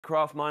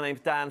Craft. My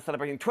name's Dan,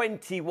 celebrating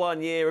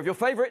 21 years of your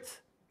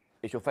favourite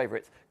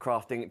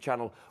crafting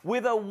channel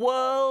with a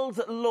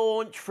world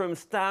launch from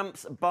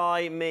Stamps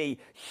by Me.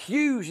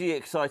 Hugely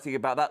exciting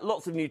about that.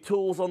 Lots of new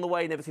tools on the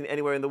way, never seen it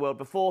anywhere in the world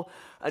before.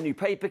 A new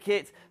paper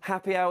kit,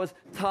 happy hours,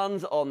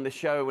 tons on the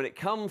show. When it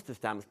comes to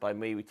Stamps by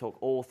Me, we talk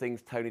all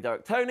things Toni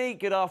Direct. Toni,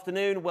 good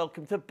afternoon.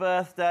 Welcome to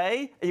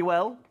birthday. Are you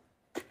well?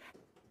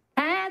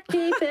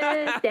 Happy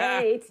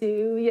birthday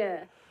to you.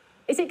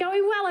 Is it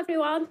going well,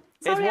 everyone?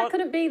 Sorry I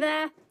couldn't be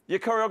there. Your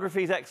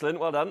choreography is excellent.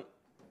 Well done.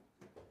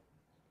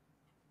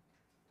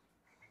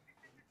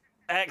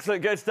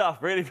 Excellent, good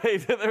stuff. Really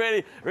pleased.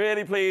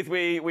 really pleased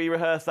we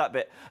rehearsed that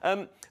bit.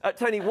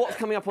 Toni, what's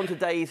coming up on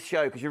today's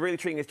show? Because you're really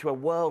treating this to a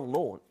world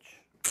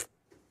launch.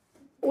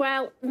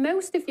 Well,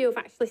 most of you have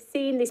actually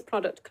seen this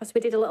product because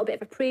we did a little bit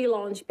of a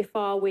pre-launch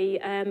before we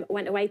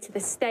went away to the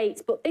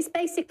States. But this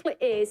basically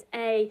is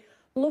a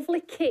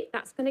lovely kit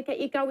that's going to get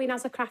you going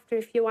as a crafter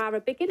if you are a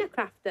beginner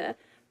crafter.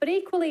 But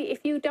equally,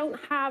 if you don't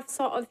have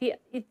sort of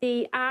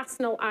the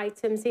arsenal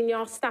items in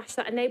your stash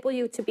that enable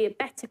you to be a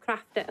better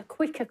crafter, a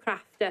quicker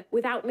crafter,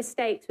 without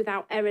mistakes,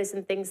 without errors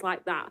and things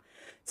like that.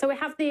 So we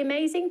have the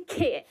amazing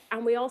kit,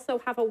 and we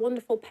also have a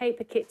wonderful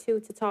paper kit too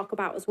to talk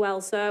about as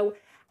well. So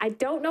I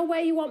don't know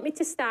where you want me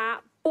to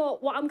start,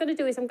 but what I'm going to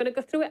do is I'm going to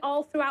go through it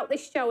all throughout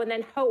this show, and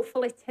then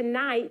hopefully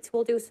tonight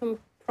we'll do some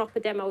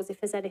proper demos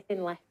if there's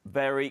anything left.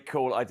 Very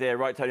cool idea.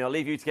 Right, Toni, I'll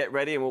leave you to get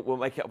ready and we'll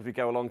make it up as we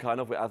go along, kind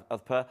of,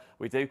 as per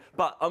we do.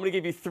 But I'm going to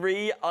give you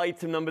 3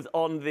 item numbers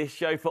on this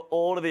show for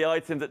all of the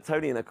items that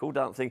Toni in her cool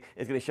dancing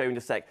is going to show you in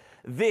a sec.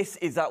 This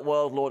is that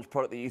world launch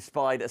product that you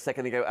spied a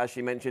second ago, as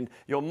she mentioned,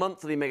 your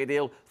monthly mega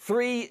deal.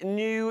 3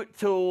 new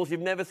tools you've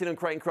never seen on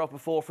Create and Craft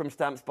before from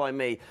Stamps by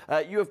Me.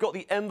 You have got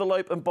the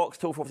envelope and box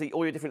tool for obviously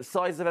all your different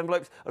sizes of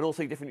envelopes and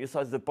also different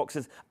sizes of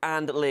boxes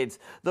and lids.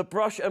 The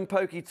brush and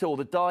pokey tool,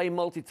 the die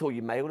multi-tool.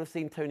 You may well have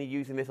seen Toni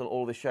using this on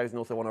all the shows and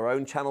also on our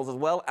own channels as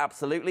well,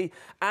 absolutely.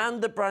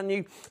 And the brand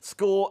new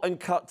score and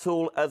cut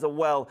tool as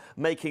well,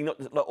 making not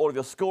just all of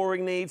your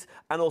scoring needs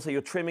and also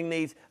your trimming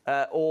needs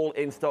all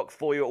in stock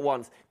for you at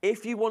once.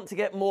 If you want to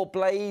get more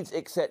blades,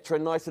 etc.,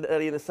 nice and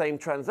early in the same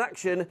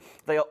transaction,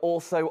 they are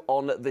also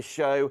on the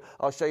show.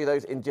 I'll show you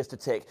those in just a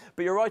tick.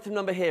 But your item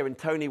number here, and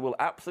Toni will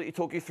absolutely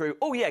talk you through.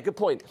 Oh yeah, good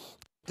point. Do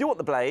you want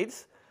the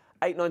blades?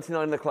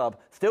 $8.99 in the club.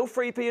 Still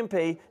free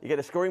P&P. You get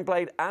a scoring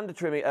blade and a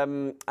trimming,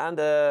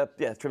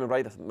 trimming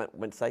blade, that's what I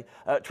meant to say.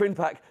 Twin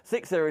pack,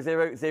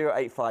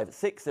 600085,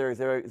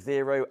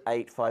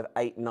 600085,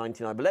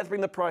 $8.99. But let's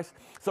bring the price,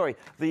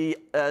 the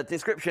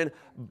description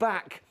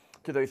back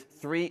to those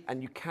 3,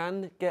 and you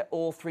can get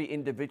all 3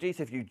 individually.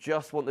 So if you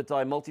just want the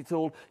die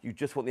multi-tool, you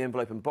just want the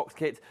envelope and box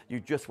kit, you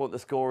just want the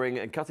scoring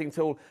and cutting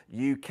tool,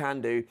 you can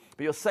do.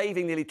 But you're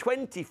saving nearly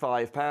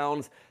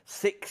 £25,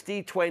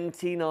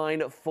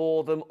 $60.29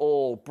 for them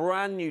all.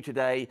 Brand new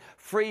today,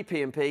 free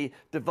P&P,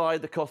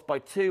 divide the cost by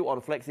 2 on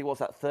Flexi,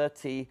 what's that,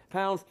 £30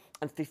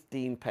 and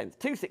 15 pence.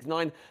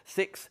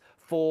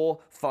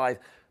 269,645.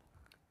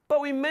 But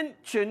we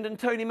mentioned, and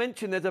Toni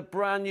mentioned, there's a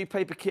brand new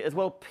paper kit as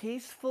well,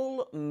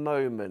 Peaceful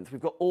Moments.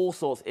 We've got all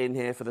sorts in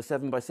here for the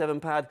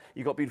 7x7 pad.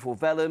 You've got beautiful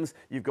vellums,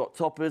 you've got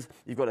toppers,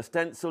 you've got a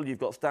stencil, you've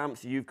got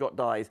stamps, you've got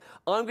dies.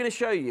 I'm going to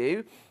show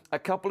you a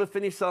couple of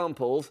finished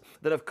samples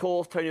that, of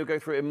course, Toni will go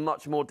through in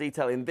much more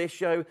detail in this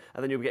show,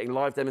 and then you'll be getting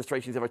live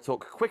demonstrations if I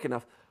talk quick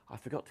enough. I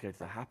forgot to go to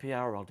the happy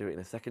hour. I'll do it in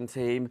a second,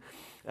 team,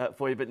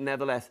 for you. But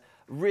nevertheless,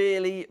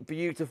 really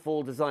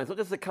beautiful designs. Not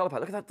just the colour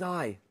palette. Look at that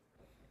die.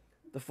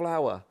 The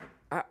flower.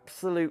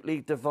 Absolutely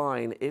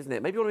divine, isn't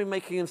it? Maybe you want to be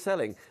making and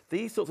selling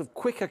these sorts of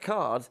quicker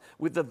cards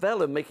with the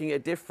vellum making a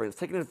difference,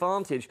 taking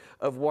advantage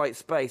of white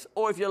space.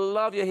 Or if you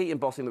love your heat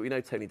embossing that we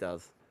know Toni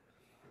does,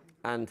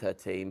 and her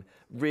team,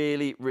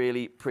 really,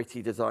 really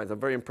pretty designs. I'm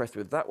very impressed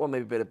with that one.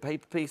 Maybe a bit of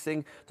paper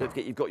piecing. Don't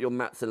forget you've got your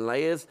mats and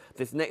layers.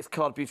 This next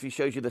card beautifully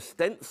shows you the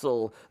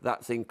stencil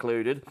that's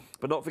included,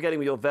 but not forgetting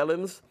with your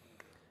vellums,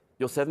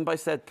 your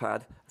 7x7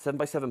 pad,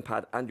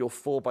 and your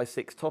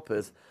 4x6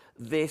 toppers.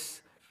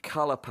 This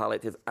colour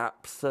palette is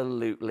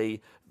absolutely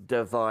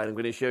divine. I'm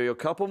going to show you a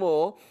couple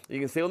more. You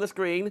can see on the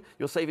screen,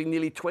 you're saving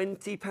nearly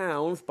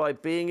 £20 by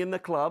being in the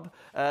club.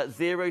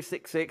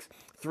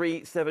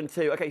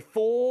 066372. Okay,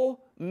 4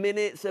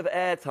 minutes of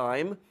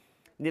airtime,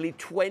 nearly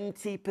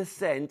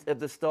 20% of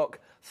the stock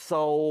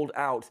sold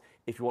out.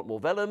 If you want more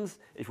vellums,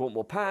 if you want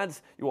more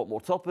pads, you want more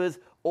toppers,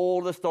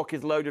 all the stock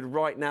is loaded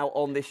right now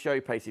on this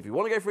show page. If you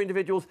want to go for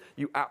individuals,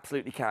 you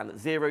absolutely can.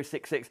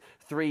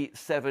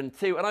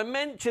 066372. And I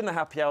mentioned the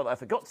happy hour that I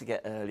forgot to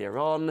get earlier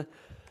on.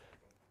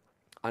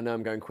 I know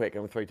I'm going quick.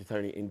 I'm going to throw to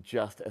Toni in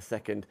just a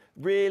second.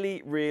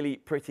 Really, really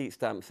pretty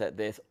stamp set,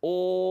 this.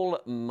 All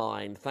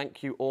mine.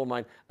 Thank you, all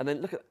mine. And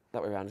then look at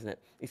that way around, isn't it?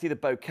 You see the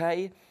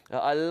bouquet.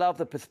 I love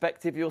the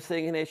perspective you're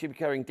seeing in here. She'll be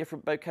carrying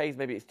different bouquets.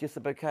 Maybe it's just a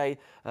bouquet.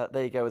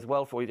 There you go as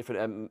well for all your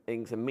different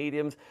inks and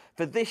mediums.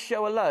 For this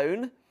show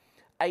alone,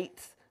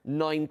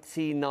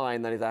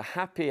 $529.99. That is a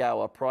happy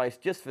hour price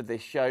just for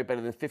this show,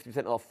 better than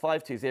 50% off.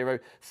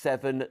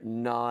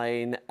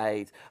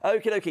 520798.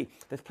 Okie dokie.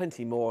 There's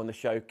plenty more on the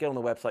show. Get on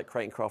the website,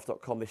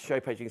 creatingcraft.com. This show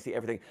page, you can see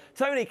everything.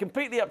 Tony,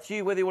 completely up to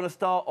you whether you want to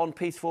start on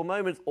Peaceful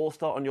Moments or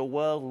start on your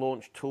World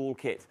Launch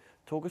Toolkit.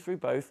 Talk us through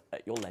both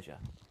at your leisure.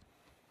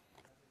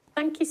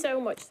 Thank you so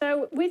much.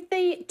 So with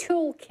the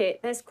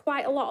toolkit, there's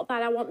quite a lot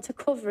that I want to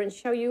cover and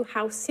show you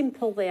how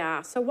simple they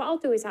are. So what I'll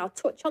do is I'll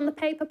touch on the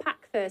paper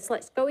pack first.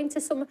 Let's go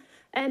into some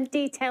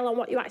detail on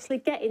what you actually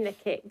get in the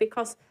kit,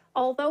 because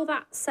although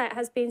that set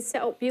has been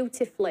set up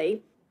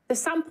beautifully, the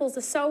samples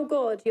are so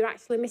good, you're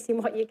actually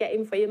missing what you're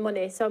getting for your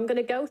money. So I'm going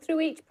to go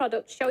through each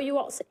product, show you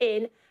what's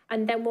in,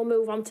 and then we'll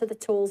move on to the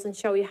tools and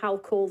show you how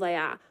cool they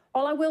are.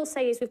 All I will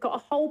say is we've got a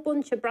whole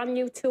bunch of brand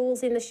new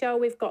tools in the show.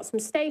 We've got some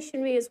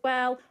stationery as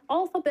well,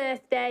 all for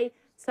birthday.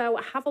 So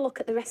have a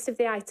look at the rest of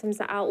the items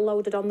that are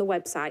loaded on the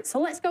website. So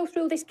let's go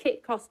through this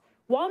kit cost.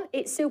 1,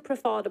 it's super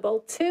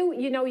affordable. 2,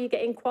 you know you're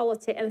getting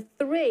quality. And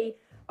 3,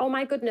 oh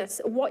my goodness,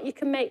 what you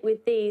can make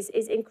with these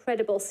is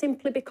incredible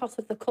simply because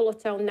of the colour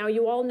tone. Now,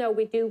 you all know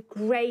we do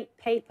great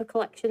paper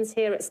collections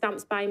here at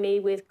Stamps by Me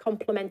with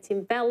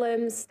complementing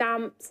vellums,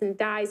 stamps and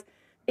dies.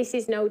 This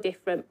is no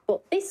different.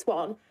 But this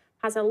one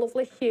has a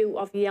lovely hue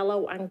of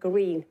yellow and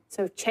green.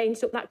 So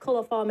changed up that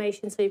colour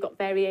formation so you've got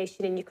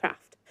variation in your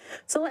craft.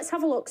 So let's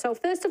have a look. So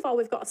first of all,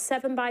 we've got a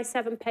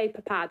 7x7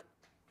 paper pad.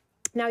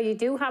 Now you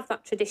do have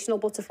that traditional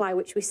butterfly,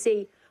 which we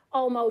see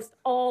almost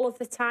all of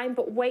the time,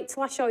 but wait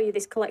till I show you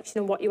this collection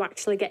and what you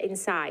actually get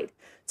inside.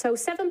 So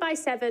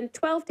 7x7,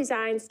 12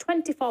 designs,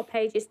 24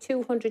 pages,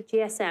 200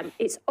 GSM.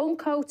 It's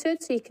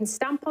uncoated, so you can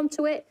stamp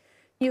onto it.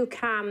 You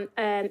can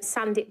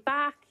sand it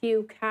back,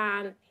 you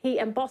can heat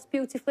emboss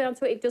beautifully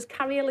onto it. It does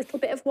carry a little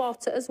bit of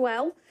water as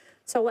well.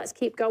 So let's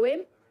keep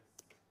going.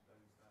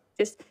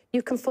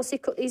 You can fussy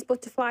cut these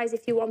butterflies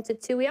if you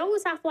wanted to. We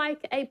always have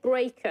like a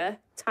breaker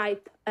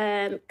type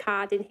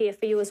card in here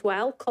for you as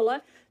well,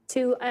 colour,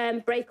 to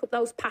break up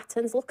those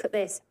patterns. Look at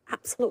this,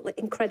 absolutely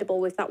incredible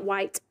with that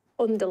white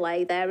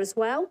underlay there as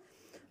well.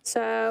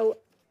 So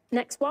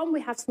next one, we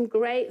have some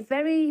great,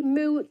 very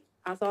mood.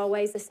 As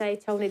always, they say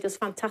Toni does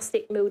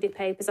fantastic moody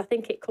papers. I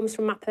think it comes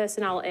from my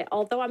personality.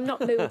 Although I'm not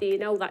moody, you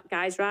know that,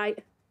 guys,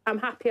 right? I'm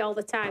happy all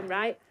the time,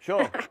 right?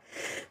 Sure.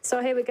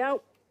 So here we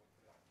go.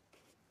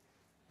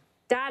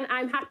 Dan,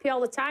 I'm happy all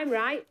the time,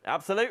 right?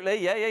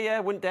 Absolutely. Yeah.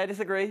 Wouldn't dare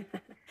disagree.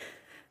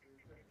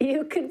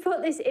 You can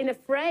put this in a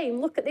frame.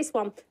 Look at this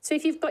one. So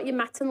if you've got your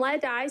matte and layer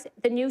dies,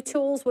 the new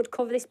tools would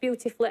cover this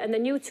beautifully, and the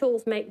new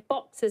tools make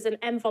boxes and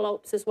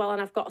envelopes as well,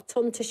 and I've got a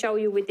ton to show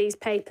you with these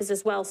papers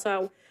as well,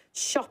 so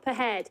shop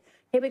ahead.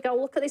 Here we go.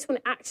 Look at this one.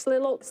 It actually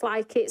looks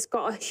like it's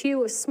got a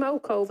hue of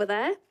smoke over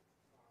there.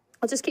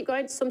 I'll just keep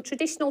going. Some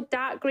traditional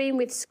dark green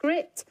with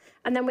script,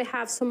 and then we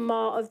have some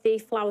more of the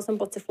flowers and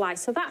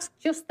butterflies. So that's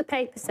just the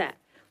paper set.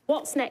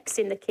 What's next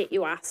in the kit,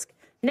 you ask?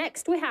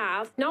 Next we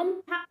have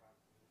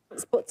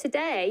non-patterns, but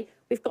today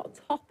we've got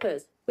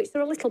toppers, which are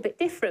a little bit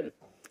different.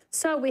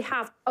 So we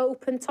have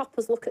open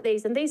toppers. Look at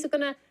these, and these are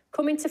going to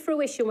come into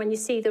fruition when you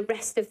see the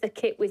rest of the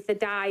kit with the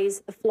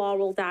dies, the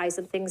floral dies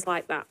and things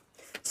like that.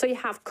 So you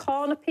have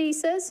corner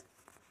pieces,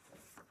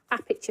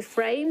 aperture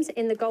frames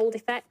in the gold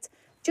effect,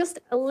 just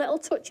a little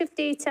touch of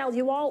detail.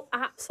 You all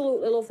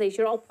absolutely love these.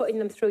 You're all putting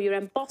them through your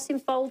embossing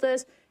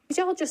folders because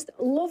you all just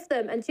love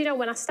them. And you know,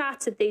 when I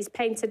started these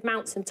painted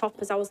mounts and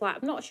toppers, I was like,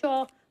 I'm not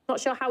sure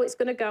how it's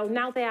going to go.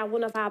 Now they are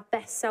one of our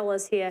best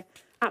sellers here.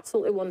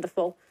 Absolutely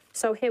wonderful.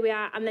 So here we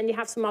are, and then you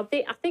have some more.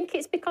 I think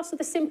it's because of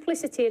the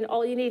simplicity, and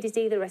all you need is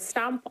either a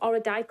stamp or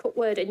a die-cut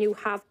word, and you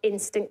have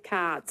instant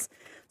cards.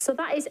 So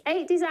that is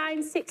 8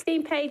 designs,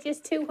 16 pages,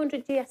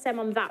 200 GSM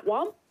on that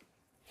one.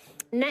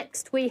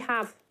 Next we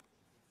have,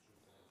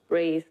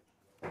 breathe,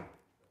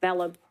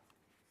 vellum.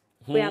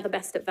 We are the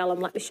best at vellum,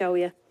 let me show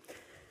you.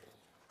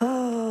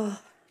 Oh,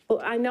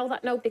 but I know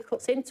that nobody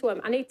cuts into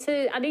them. I need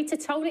to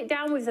tone it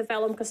down with the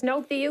vellum because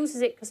nobody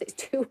uses it because it's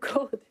too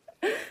good.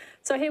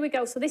 So here we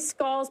go. So this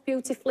scores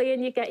beautifully,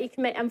 and you can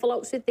make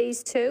envelopes with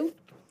these too.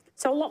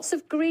 So lots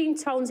of green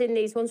tones in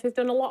these ones. We've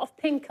done a lot of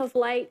pink of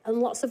late and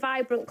lots of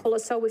vibrant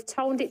colours. So we've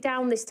toned it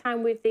down this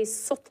time with these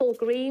subtle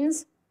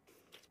greens.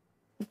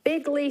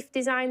 Big leaf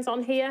designs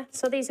on here.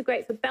 So these are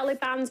great for belly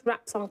bands,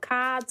 wraps on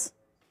cards.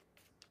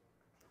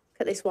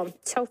 Look at this one,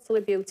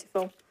 totally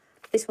beautiful.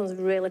 This one's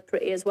really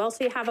pretty as well.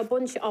 So you have a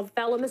bunch of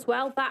vellum as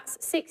well. That's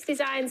 6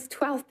 designs,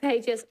 12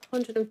 pages,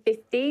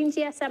 115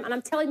 GSM. And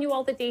I'm telling you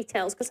all the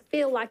details because I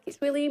feel like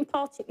it's really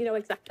important you know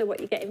exactly what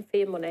you're getting for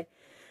your money.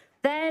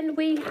 Then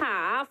we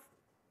have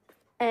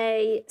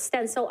a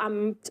stencil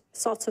and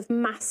sort of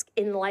mask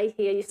inlay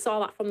here. You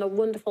saw that from the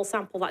wonderful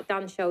sample that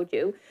Dan showed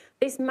you.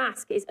 This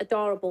mask is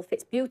adorable,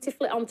 fits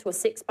beautifully onto a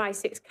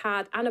 6x6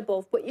 card and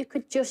above, but you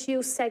could just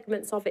use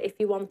segments of it if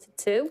you wanted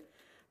to.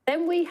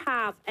 Then we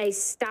have a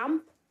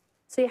stamp.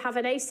 So you have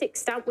an A6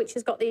 stamp, which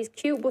has got these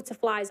cute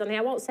butterflies on here.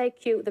 I won't say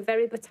cute, they're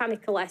very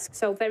botanical-esque,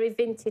 so very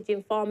vintage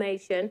in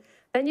formation.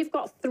 Then you've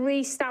got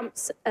 3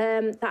 stamps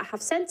that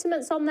have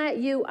sentiments on there.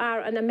 You are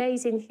an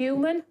amazing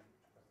human.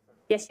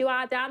 Yes, you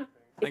are, Dan,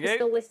 if you're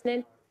still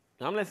listening.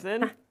 I'm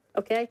listening.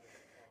 Okay.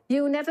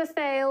 You never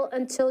fail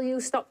until you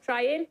stop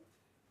trying.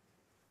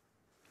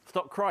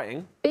 Stop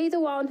crying. Be the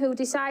one who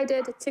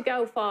decided to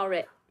go for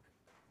it.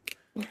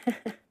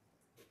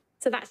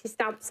 So that's your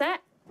stamp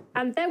set.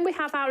 And then we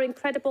have our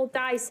incredible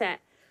die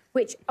set,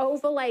 which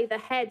overlay the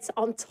heads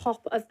on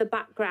top of the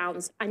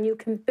backgrounds. And you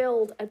can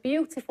build a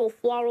beautiful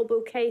floral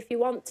bouquet if you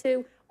want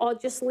to, or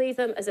just leave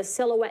them as a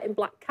silhouette in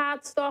black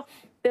cardstock,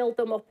 build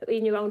them up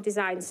in your own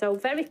design. So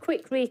very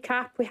quick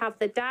recap. We have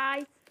the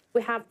die,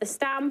 we have the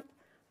stamp,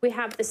 we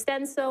have the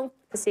stencil,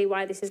 to see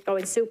why this is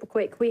going super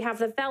quick. We have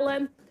the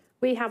vellum,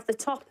 we have the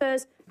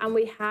toppers, and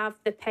we have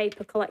the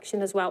paper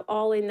collection as well,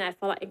 all in there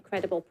for that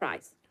incredible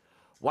price.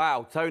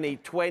 Wow, Toni,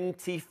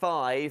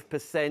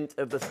 25%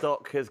 of the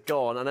stock has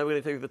gone. I know we're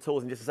going to do the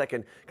tools in just a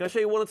second. Can I show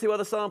you one or two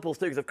other samples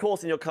too? Because, of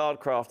course, in your card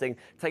crafting,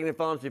 taking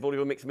advantage of all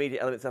your mixed media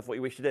elements, that's what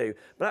you wish to do.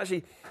 But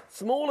actually,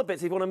 smaller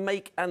bits, if you want to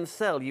make and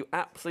sell, you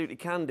absolutely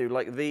can do,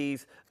 like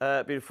these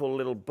beautiful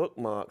little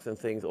bookmarks and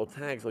things, or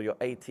tags, or your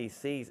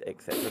ATCs,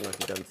 etc.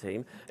 Nicely done,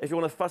 team. If you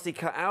want a fussy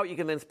cut out, you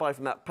can then spy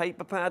from that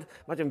paper pad.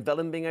 Imagine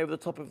vellum being over the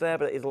top of there,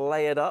 but it is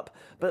layered up.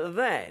 But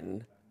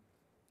then,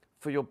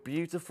 for your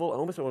beautiful, I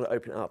almost want to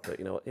open it up, but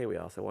you know what, here we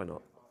are, so why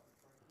not?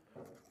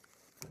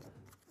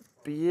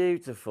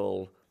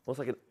 Beautiful, almost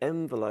like an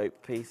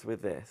envelope piece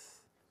with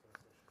this.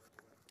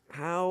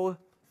 How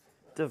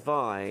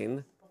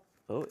divine,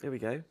 oh, here we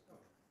go,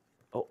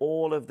 are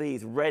all of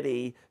these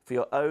ready for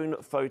your own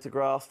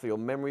photographs, for your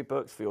memory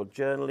books, for your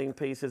journaling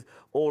pieces,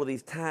 all of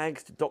these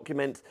tags to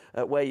document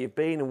where you've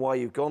been and why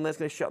you've gone. That's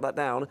going to shut that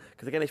down,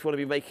 because again, if you want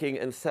to be making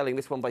and selling,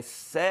 this one by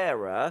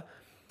Sarah,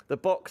 the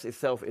box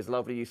itself is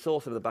lovely. You saw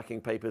some of the backing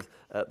papers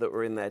that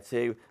were in there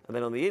too. And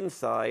then on the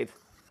inside,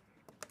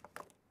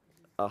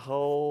 a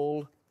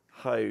whole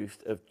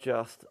host of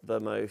just the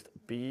most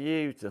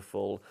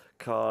beautiful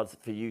cards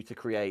for you to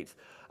create.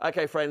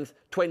 Okay, friends,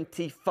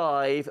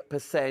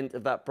 25%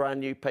 of that brand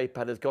new paper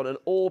pad has gone, and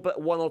all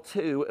but one or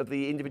two of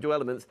the individual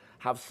elements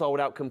have sold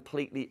out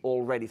completely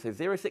already. So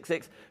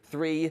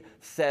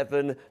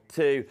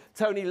 066372.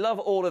 Toni, love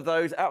all of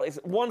those. It's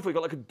wonderful. We've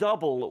got like a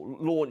double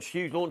launch,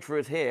 huge launch for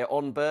us here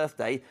on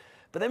birthday.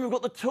 But then we've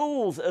got the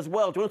tools as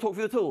well. Do you want to talk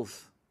through the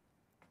tools?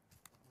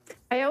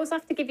 I always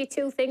have to give you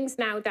two things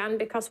now, Dan,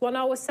 because one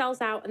always sells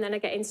out and then I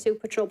get in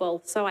super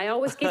trouble. So I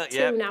always give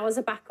two now as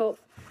a backup.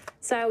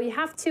 So you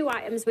have two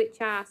items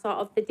which are sort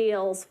of the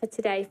deals for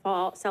today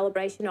for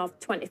celebration of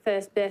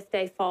 21st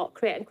birthday for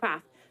Create and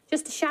Craft.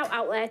 Just a shout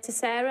out there to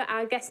Sarah,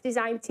 our guest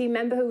design team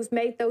member who's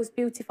made those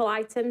beautiful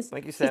items.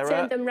 Thank you, Sarah. She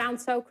turned them round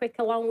so quick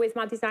along with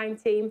my design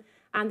team,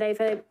 and they've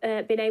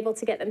been able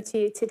to get them to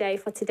you today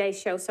for today's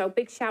show. So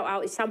big shout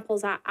out. The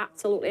samples are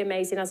absolutely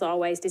amazing as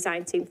always,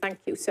 design team. Thank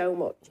you so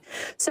much.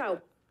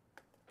 So,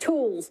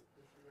 tools.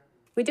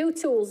 We do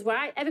tools,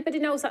 right? Everybody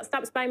knows that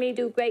Stamps by Me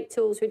do great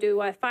tools. We do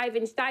a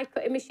 5-inch die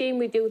cutting machine.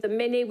 We do the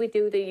Mini. We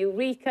do the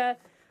Eureka.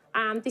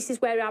 And this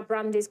is where our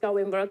brand is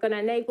going. We're going to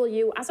enable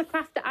you as a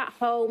crafter at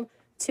home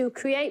to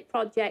create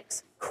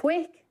projects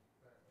quick,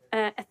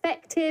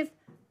 effective,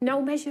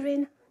 no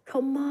measuring.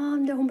 Come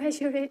on, no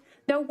measuring,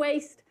 no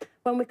waste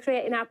when we're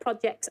creating our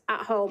projects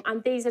at home.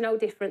 And these are no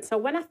different. So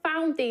when I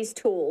found these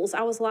tools,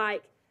 I was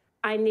like,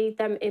 I need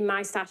them in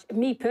my stash,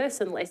 me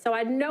personally. So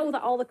I know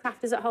that all the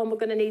crafters at home are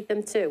going to need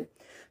them too.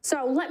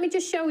 So let me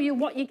just show you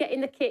what you get in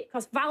the kit,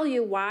 because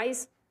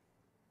value-wise,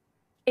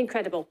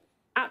 incredible,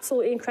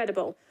 absolutely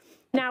incredible.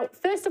 Now,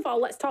 first of all,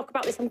 let's talk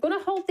about this. I'm going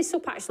to hold this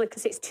up, actually,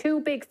 because it's too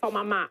big for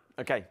my mat.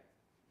 Okay.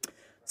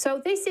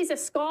 So this is a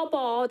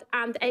scoreboard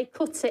and a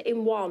cutter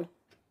in one.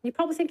 You're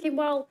probably thinking,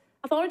 well,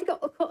 I've already got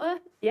a cutter.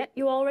 Yeah,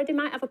 you already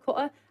might have a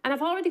cutter. And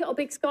I've already got a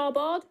big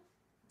scoreboard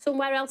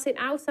somewhere else in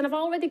house, and I've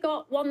already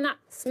got one that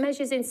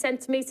measures in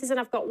centimetres, and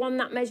I've got one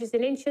that measures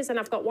in inches, and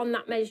I've got one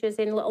that measures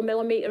in little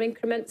millimetre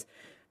increments.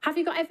 Have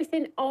you got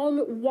everything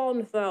on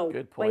one, though?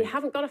 Good point. Where you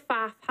haven't got a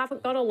faff,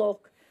 haven't got a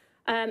look.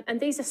 And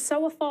these are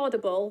so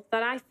affordable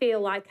that I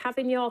feel like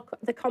having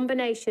the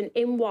combination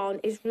in one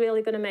is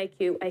really going to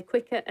make you a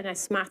quicker and a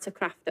smarter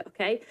crafter,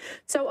 okay?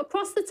 So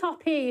across the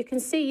top here, you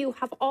can see you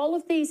have all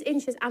of these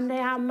inches, and they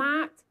are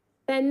marked.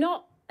 They're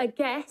not a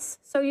guess,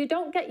 so you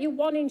don't get your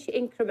 1-inch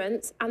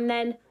increments and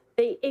then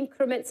the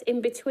increments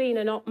in between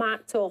are not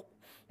marked up.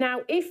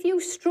 Now, if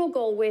you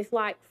struggle with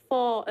like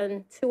 4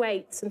 and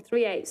 2/8 and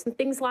 3/8 and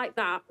things like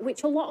that,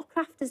 which a lot of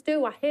crafters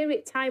do, I hear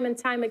it time and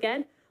time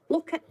again,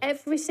 look at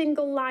every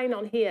single line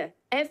on here.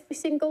 Every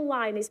single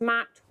line is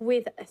marked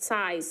with a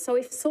size. So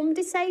if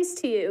somebody says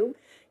to you,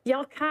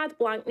 your card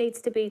blank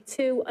needs to be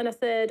 2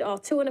 1/3 or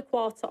 2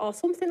 1/4 or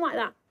something like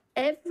that,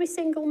 every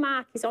single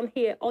mark is on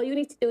here. All you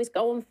need to do is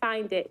go and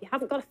find it. You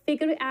haven't got to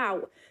figure it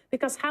out,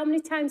 because how many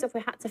times have we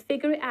had to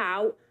figure it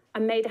out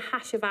and made a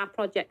hash of our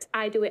projects?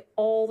 I do it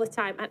all the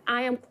time, and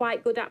I am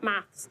quite good at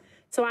maths.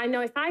 So I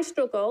know if I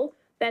struggle,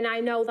 then I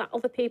know that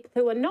other people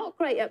who are not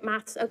great at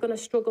maths are going to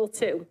struggle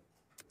too.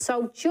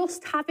 So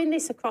just having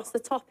this across the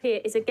top here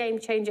is a game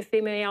changer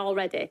for me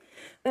already.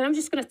 Then I'm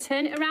just going to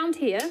turn it around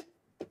here.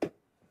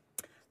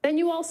 Then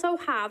you also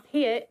have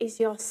here is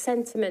your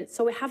sentiment.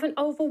 So we haven't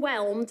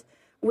overwhelmed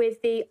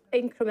with the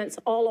increments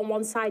all on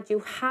one side. You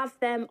have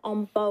them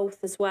on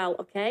both as well,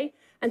 okay?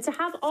 And to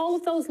have all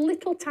of those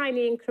little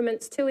tiny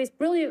increments too is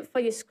brilliant for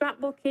your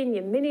scrapbooking,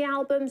 your mini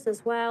albums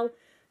as well.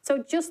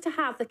 So just to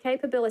have the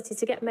capability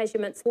to get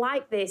measurements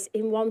like this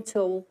in one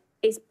tool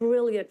is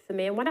brilliant for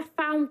me. And when I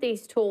found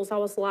these tools, I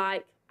was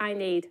like,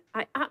 I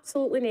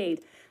absolutely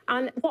need.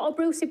 And what a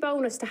Brucey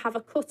bonus to have a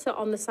cutter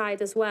on the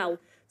side as well.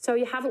 So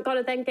you haven't got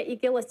to then get your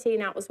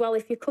guillotine out as well.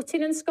 If you're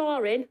cutting and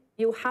scoring,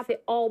 you have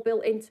it all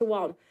built into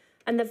one.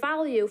 And the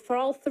value for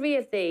all three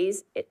of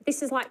these,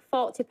 this is like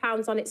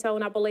 £40 on its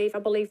own, I believe. I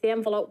believe the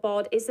envelope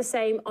board is the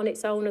same on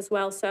its own as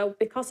well. So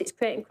because it's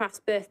Creating Craft's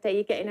birthday,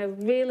 you're getting a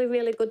really,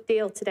 really good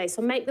deal today.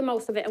 So make the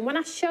most of it. And when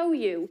I show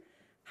you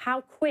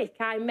how quick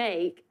I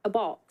make a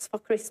box for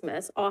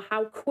Christmas or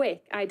how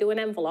quick I do an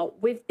envelope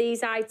with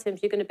these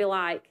items, you're going to be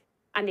like,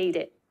 I need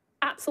it.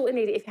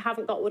 Absolutely need it if you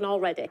haven't got one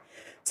already.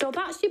 So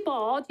that's your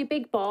board, your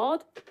big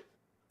board.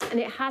 And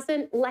it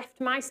hasn't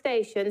left my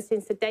station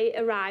since the day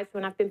it arrived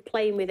when I've been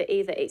playing with it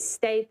either. It's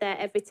stayed there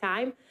every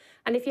time.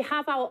 And if you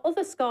have our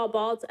other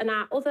scoreboards and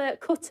our other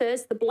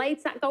cutters, the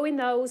blades that go in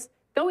those,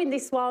 go in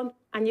this one,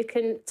 and you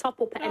can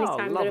top up at any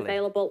time. Lovely. They're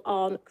available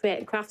on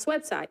Creating Craft's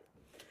website.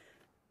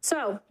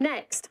 So,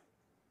 next,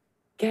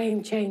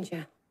 game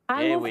changer.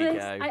 I love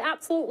this. I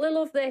absolutely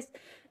love this.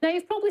 Now,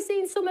 you've probably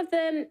seen some of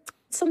them,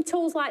 some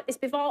tools like this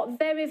before,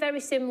 very, very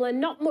similar,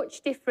 not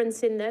much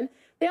difference in them.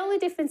 The only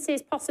difference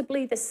is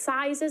possibly the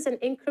sizes and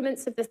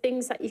increments of the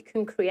things that you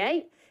can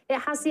create. It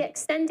has the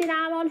extended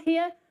arm on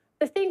here.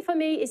 The thing for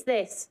me is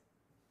this.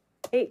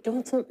 It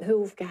doesn't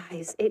move,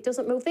 guys. It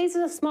doesn't move. These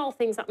are the small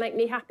things that make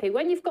me happy.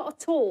 When you've got a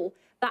tool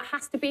that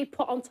has to be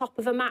put on top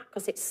of a mat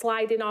because it's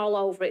sliding all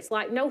over, it's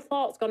like no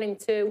thought's gone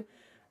into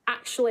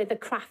actually the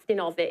crafting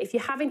of it. If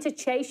you're having to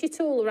chase your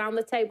tool around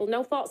the table,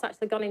 no thought's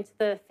actually gone into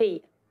the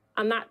feet.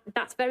 And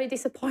that's very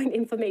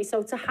disappointing for me.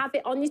 So to have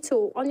it on your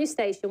tool, on your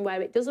station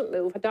where it doesn't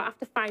move, I don't have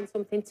to find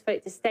something for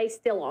it to stay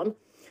still on,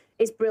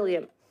 is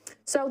brilliant.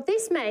 So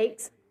this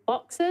makes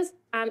boxes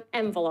and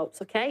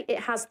envelopes, okay? It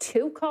has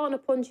 2 corner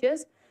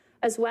punches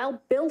as well,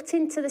 built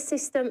into the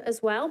system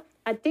as well.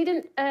 I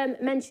didn't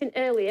mention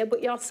earlier,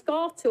 but your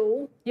score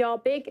tool, your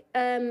big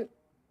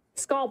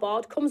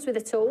scoreboard comes with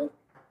a tool,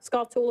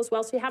 score tool as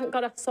well, so you haven't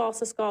got a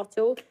saucer score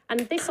tool. And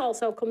this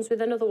also comes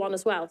with another one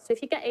as well. So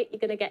if you get it, you're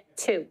going to get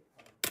 2.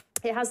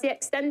 It has the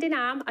extending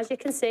arm, as you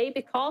can see,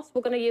 because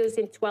we're going to use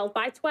in 12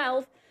 by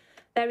 12.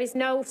 There is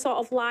no sort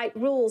of like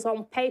rules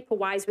on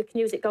paper-wise. We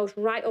can use it goes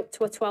right up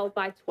to a 12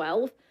 by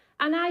 12.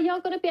 And now you're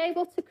going to be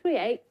able to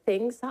create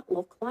things that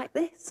look like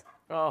this.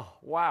 Oh,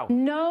 wow.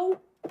 No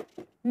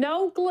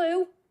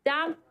glue,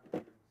 Dan.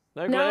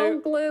 No glue? No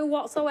glue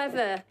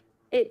whatsoever.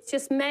 It's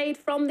just made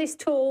from this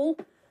tool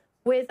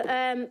with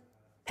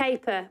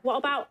paper. What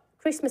about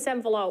Christmas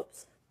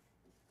envelopes?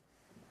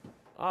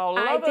 Oh,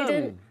 love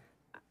them.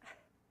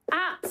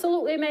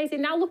 Absolutely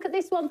amazing. Now look at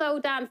this one though,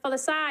 Dan, for the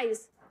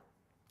size.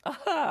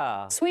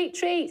 Aha. Sweet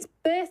treats,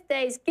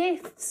 birthdays,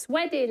 gifts,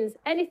 weddings,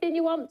 anything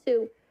you want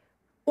to.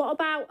 What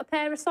about a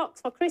pair of socks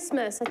for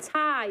Christmas, a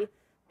tie,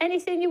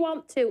 anything you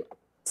want to.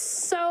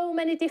 So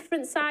many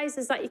different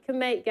sizes that you can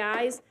make,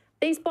 guys.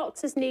 These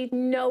boxes need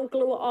no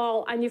glue at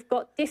all, and you've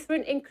got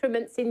different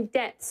increments in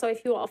depth. So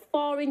if you want a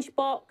 4-inch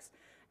box,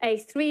 a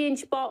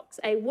 3-inch box,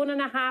 a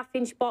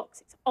 1.5-inch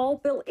box, it's all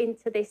built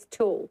into this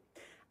tool.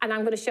 And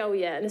I'm going to show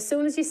you. And as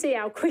soon as you see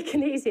how quick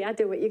and easy I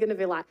do it, you're going to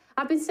be like,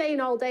 I've been saying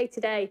all day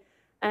today,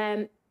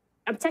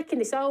 I'm taking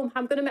this home.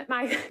 I'm going to make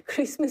my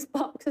Christmas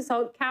boxes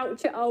on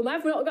couch at home.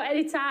 I've not got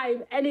any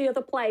time any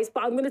other place,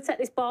 but I'm going to take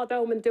this board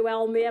home and do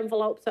all my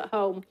envelopes at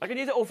home. I can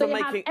use it all for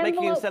making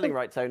and selling,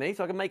 right, Tony?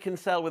 So I can make and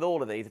sell with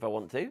all of these if I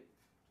want to.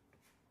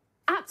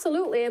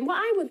 Absolutely. And what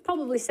I would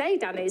probably say,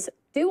 Dan, is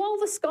do all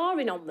the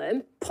scoring on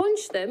them,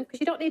 punch them, because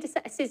you don't need a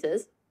set of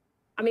scissors.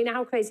 I mean,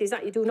 how crazy is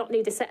that? You do not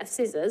need a set of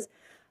scissors.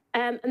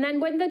 And then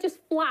when they're just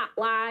flat,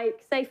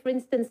 like, say, for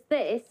instance,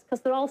 this,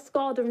 because they're all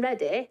scored and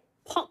ready,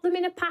 pop them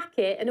in a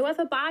packet, and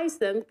whoever buys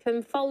them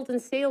can fold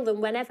and seal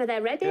them whenever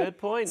they're ready. Good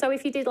point. So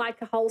if you did, like,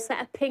 a whole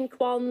set of pink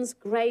ones,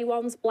 grey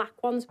ones,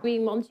 black ones,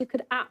 green ones, you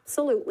could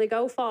absolutely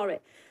go for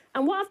it.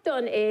 And what I've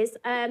done is,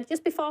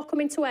 just before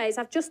coming to A's,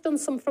 I've just done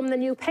some from the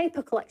new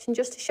paper collection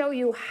just to show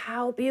you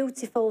how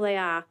beautiful they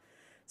are.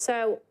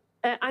 So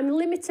I'm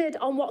limited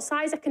on what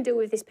size I can do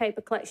with this paper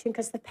collection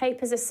because the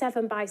papers are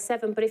 7 by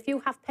 7. But if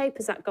you have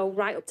papers that go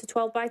right up to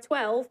 12 by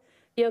 12,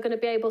 you're going to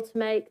be able to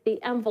make the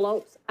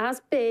envelopes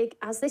as big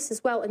as this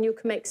as well. And you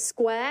can make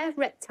square,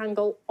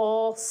 rectangle,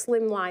 or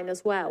slimline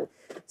as well.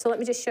 So let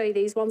me just show you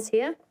these ones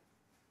here.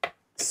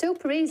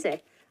 Super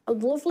easy. A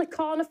lovely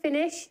corner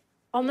finish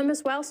on them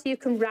as well, so you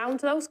can round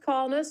those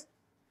corners.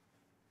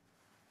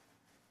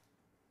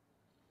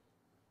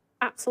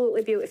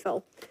 Absolutely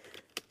beautiful.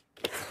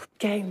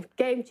 Game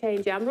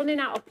changer. I'm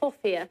running out of puff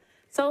here.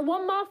 So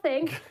one more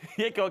thing.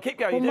 Yeah, go on, keep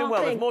going. You're doing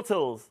well. There's more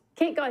tools.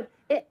 Keep going.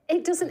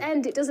 It doesn't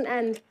end. It doesn't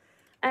end.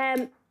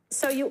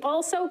 So you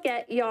also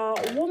get your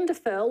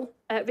wonderful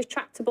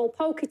retractable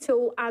poker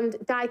tool and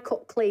die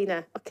cut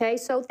cleaner. Okay,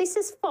 so this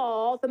is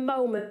for the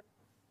moment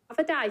of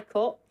a die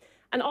cut,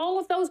 and all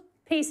of those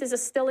pieces are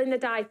still in the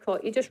die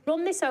cut. You just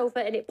run this over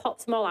and it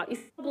pops them all out.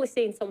 You've probably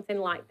seen something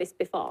like this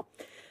before.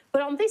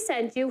 But on this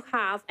end, you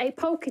have a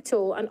poker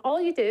tool, and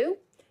all you do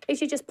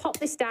is you just pop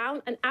this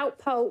down and out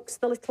pokes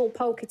the little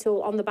poker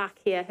tool on the back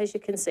here, as you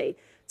can see.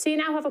 So you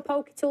now have a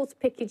poker tool to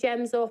pick your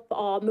gems up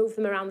or move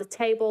them around the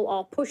table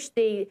or push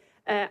the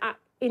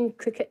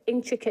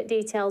intricate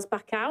details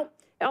back out.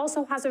 It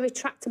also has a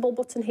retractable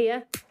button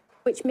here,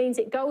 which means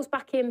it goes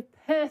back in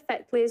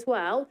perfectly as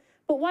well.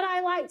 But what I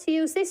like to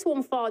use this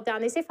one for,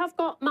 Dan, is if I've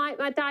got my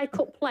die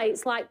cut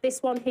plates like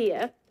this one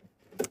here,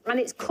 and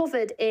it's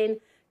covered in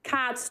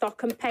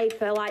cardstock and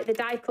paper, like the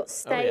die cuts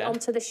stay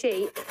onto the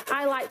sheet,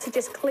 I like to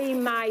just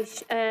clean my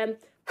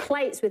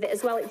plates with it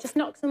as well. It just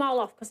knocks them all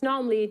off, because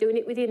normally you're doing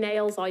it with your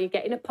nails or you're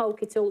getting a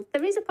poker tool.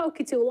 There is a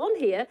poker tool on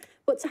here,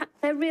 but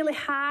they're really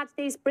hard,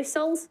 these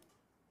bristles.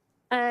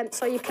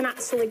 So you can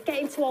actually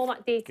get into all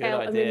that detail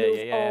and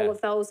remove all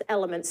of those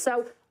elements.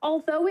 So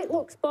although it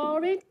looks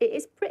boring, it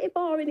is pretty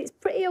boring. It's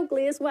pretty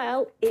ugly as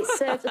well. It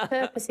serves a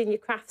purpose in your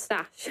craft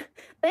stash.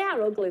 They are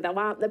ugly though,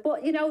 aren't they?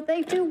 But, you know,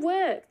 they do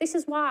work. This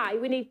is why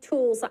we need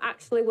tools that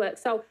actually work.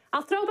 So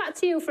I'll throw back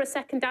to you for a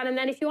second, Dan, and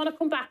then if you want to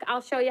come back,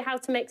 I'll show you how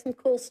to make some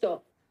cool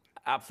stuff.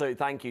 Absolutely.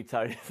 Thank you,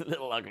 Toni. It's a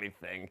little ugly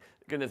thing.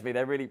 Goodness me,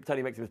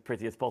 Toni makes it as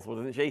pretty as possible,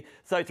 doesn't she?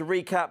 So to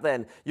recap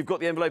then, you've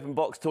got the envelope and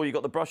box tool, you've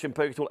got the brush and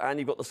poker tool, and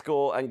you've got the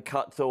score and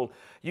cut tool.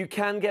 You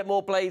can get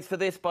more blades for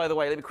this, by the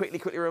way. Let me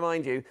quickly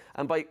remind you.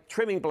 And by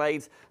trimming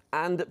blades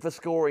and for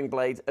scoring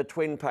blades are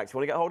twin packs. If you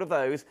want to get hold of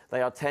those,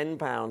 they are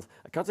 £10.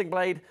 A cutting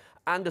blade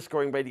and a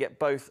scoring blade, you get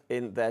both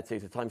in there too,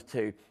 so times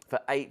 2 for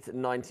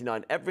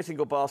 £8.99. Every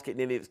single basket,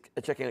 nearly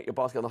checking out your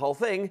basket on the whole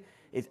thing,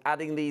 is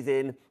adding these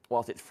in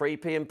whilst it's free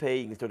P&P.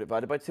 You can still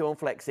divide it by 2 on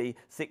Flexi,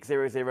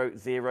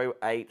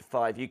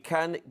 600085. You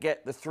can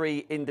get the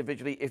 3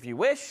 individually if you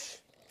wish,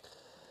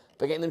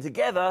 but getting them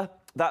together,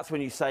 that's when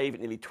you save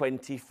nearly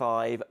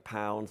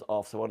 £25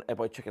 off. So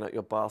everybody checking out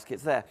your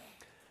baskets there.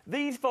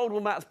 These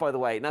foldable mats, by the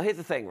way, now here's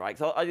the thing, right?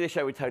 So I did a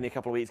show with Toni a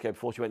couple of weeks ago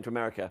before she went to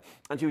America,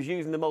 and she was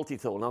using the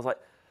multi-tool, and I was like,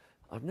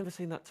 I've never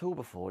seen that tool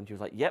before. And she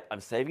was like, yep,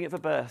 I'm saving it for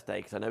birthday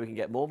because I know we can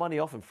get more money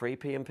off and free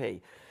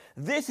P&P.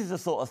 This is the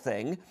sort of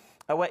thing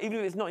where even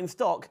if it's not in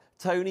stock,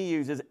 Toni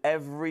uses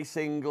every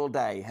single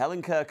day.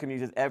 Helen Kirkham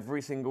uses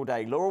every single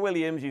day. Laura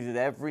Williams uses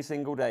every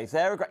single day.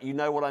 Sarah, you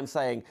know what I'm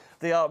saying.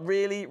 They are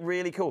really,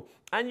 really cool.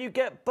 And you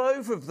get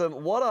both of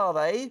them. What are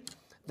they?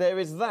 There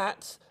is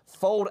that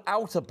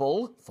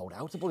fold-outable.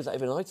 Fold-outable, is that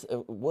even a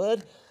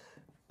word?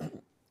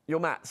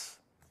 Your mats.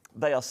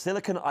 They are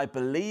silicone, I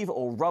believe,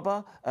 or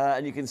rubber,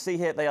 and you can see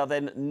here they are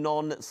then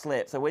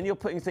non-slip. So when you're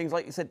putting things,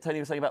 like you said, Toni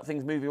was saying about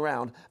things moving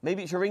around,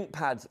 maybe it's your ink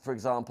pads, for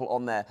example,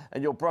 on there,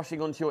 and you're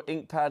brushing onto your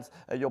ink pads,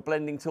 your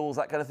blending tools,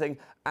 that kind of thing,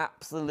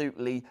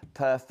 absolutely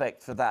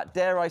perfect for that.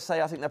 Dare I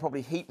say, I think they're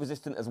probably heat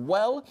resistant as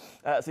well.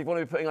 So if you want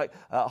to be putting like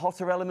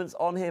hotter elements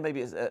on here, maybe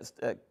it's,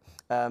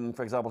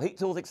 for example, heat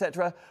tools,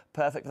 etc.,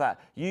 perfect for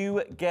that.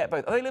 You get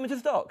both. Are they limited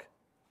stock?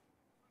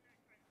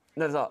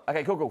 No, it's not.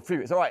 Okay, cool.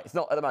 Phew, it's all right. It's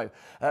not at the moment.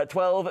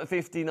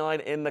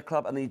 £12.59 in the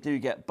club, and then you do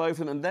get both of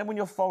them. And then when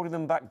you're folding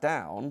them back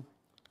down,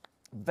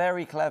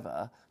 very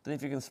clever, don't know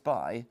if you can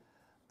spy,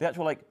 the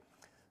actual, like,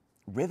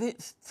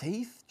 rivets,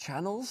 teeth,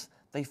 channels,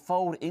 they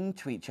fold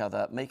into each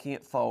other, making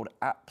it fold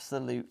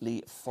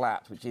absolutely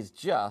flat, which is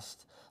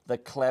just the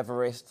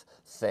cleverest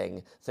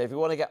thing. So if you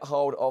want to get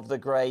hold of the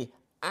grey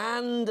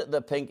and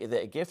the pink, is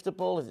it a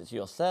giftable? Is it to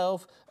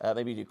yourself?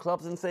 Maybe you do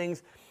clubs and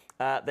things.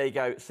 There you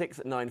go,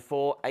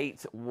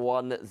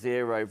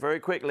 694810. Very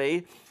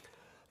quickly,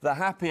 the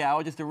happy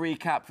hour, just to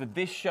recap, for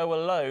this show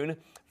alone,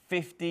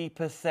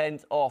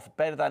 50% off,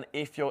 better than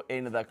if you're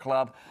in the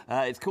club.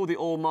 It's called the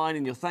All Mine,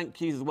 and your thank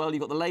yous as well.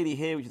 You've got the lady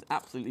here, which is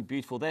absolutely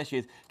beautiful. There she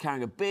is,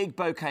 carrying a big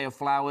bouquet of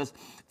flowers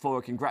for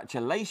a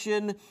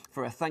congratulation,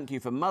 for a thank you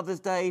for Mother's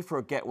Day, for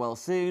a get well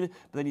soon.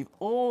 But then you've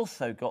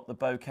also got the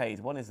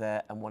bouquets. One is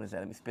there and one is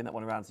there. Let me spin that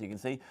one around so you can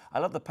see. I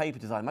love the paper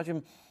design.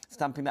 Imagine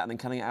stamping that and then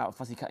cutting it out,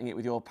 fussy cutting it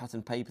with your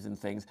pattern papers and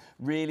things.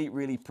 Really,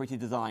 really pretty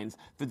designs.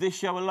 For this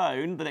show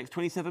alone, the next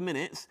 27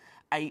 minutes,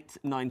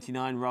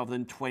 $8.99 rather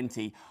than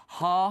 $20.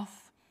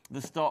 Half the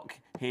stock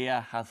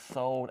here has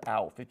sold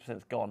out.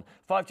 50%'s gone.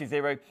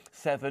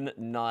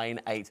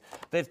 520798.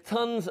 There's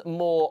tons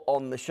more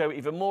on the show,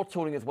 even more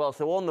tooling as well.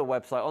 So on the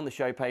website, on the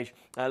show page,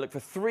 look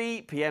for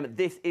 3 p.m.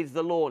 This is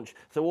the launch.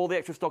 So all the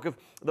extra stock of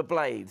the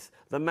blades,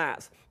 the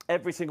mats,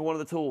 every single one of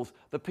the tools,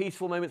 the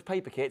Peaceful Moments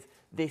paper kit.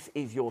 This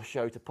is your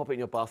show to pop it in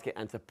your basket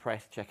and to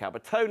press checkout.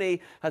 But Toni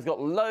has got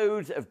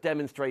loads of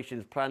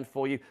demonstrations planned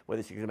for you,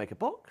 whether you're going to make a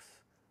box,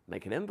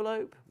 make an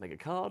envelope, make a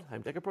card,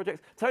 home decor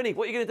projects. Toni,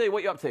 what are you going to do? What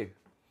are you up to?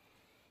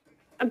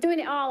 I'm doing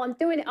it all. I'm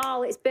doing it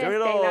all. It's birthday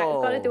night.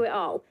 I've got to do it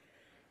all.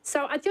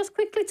 So I just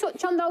quickly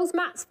touch on those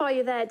mats for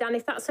you there, Dan,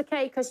 if that's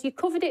okay, because you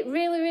covered it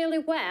really, really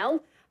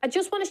well. I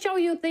just want to show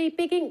you the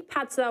big ink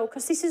pads, though,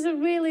 because this is a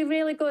really,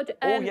 really good,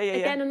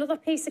 again, another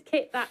piece of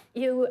kit that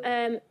you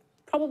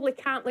probably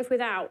can't live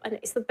without, and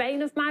it's the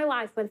bane of my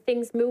life when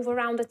things move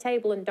around a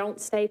table and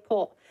don't stay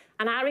put.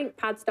 And our ink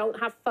pads don't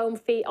have foam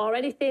feet or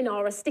anything,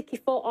 or a sticky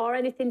foot or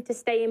anything to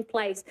stay in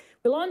place.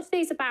 We launched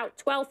these about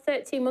 12,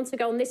 13 months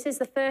ago, and this is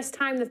the first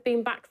time they've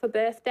been back for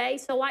birthday.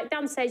 So like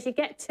Dan says, you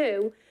get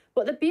two.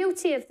 But the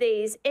beauty of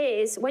these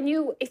is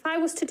if I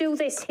was to do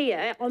this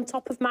here on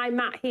top of my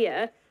mat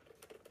here,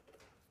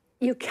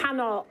 you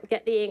cannot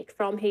get the ink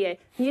from here.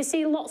 You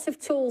see lots of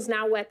tools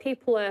now where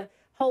people are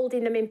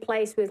holding them in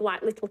place with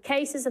like little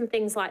cases and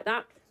things like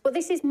that. But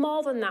this is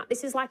more than that.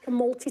 This is like a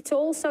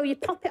multi-tool. So you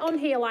pop it on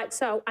here like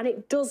so, and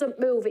it doesn't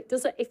move. It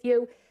doesn't, if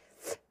you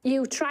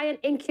try and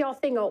ink your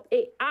thing up,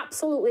 it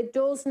absolutely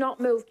does not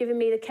move, giving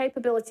me the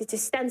capability to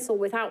stencil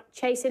without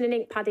chasing an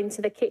ink pad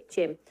into the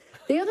kitchen.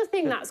 The other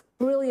thing that's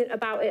brilliant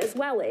about it as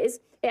well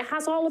is it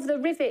has all of the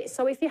rivets.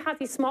 So if you have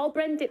your small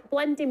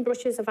blending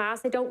brushes of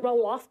ours, they don't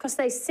roll off because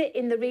they sit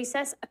in the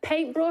recess. A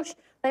paintbrush,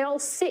 they all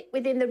sit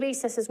within the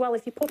recess as well.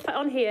 If you pop it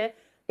on here,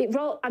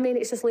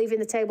 it's just leaving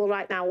the table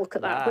right now, look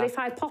at that. But if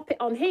I pop it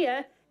on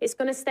here, it's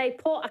going to stay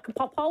put. I can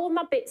pop all of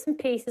my bits and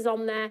pieces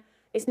on there.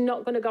 It's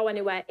not going to go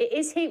anywhere. It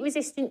is heat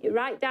resistant, you're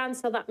right, Dan,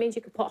 so that means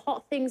you can put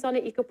hot things on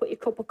it. You could put your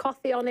cup of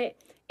coffee on it.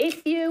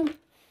 If you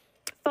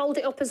fold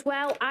it up as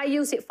well, I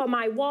use it for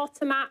my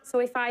water mat. So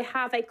if I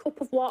have a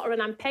cup of water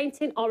and I'm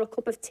painting, or a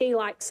cup of tea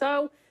like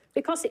so,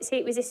 because it's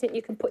heat resistant,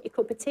 you can put your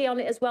cup of tea on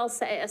it as well,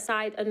 set it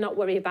aside and not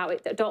worry about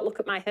it. Don't look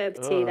at my herb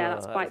tea there,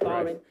 that's quite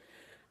boring.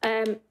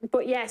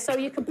 But yeah, so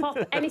you can pop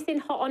anything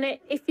hot on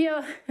it.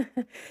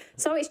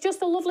 So it's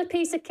just a lovely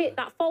piece of kit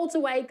that folds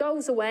away,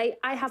 goes away.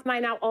 I have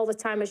mine out all the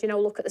time, as you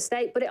know, look at the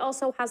state, but it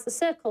also has the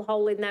circle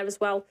hole in there as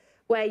well,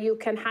 where you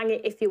can hang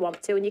it if you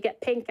want to, and you get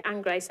pink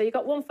and grey. So you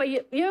got one for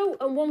you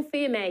and one for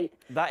your mate.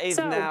 That is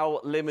now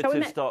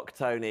limited stock,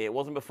 Tony. It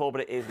wasn't before, but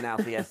it is now.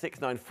 So yeah,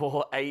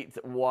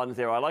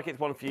 694810. I like it's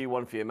one for you,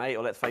 one for your mate,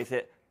 or let's face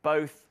it,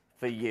 both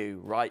for you,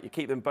 right? You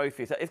keep them both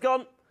for yourself. It's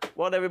gone.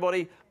 Well,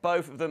 everybody,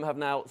 both of them have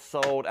now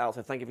sold out.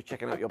 So thank you for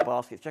checking out your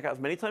baskets. Check out as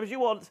many times as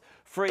you want.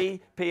 Free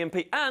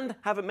P&P. And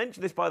haven't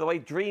mentioned this, by the way,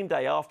 Dream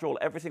Day. After all,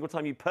 every single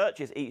time you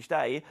purchase each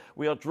day,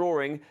 we are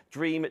drawing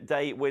Dream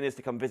Day winners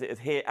to come visit us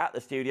here at the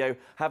studio,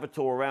 have a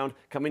tour around,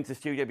 come into the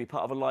studio, be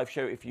part of a live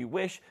show if you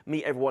wish,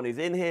 meet everyone who's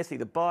in here, see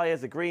the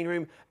buyers, the green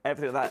room,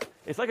 everything like that.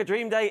 It's like a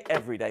dream day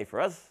every day for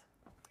us.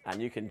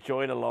 And you can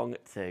join along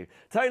too.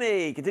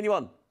 Tony, continue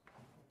on.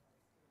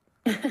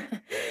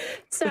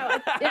 So,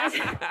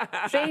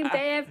 dream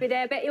day every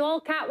day. I bet you all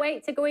can't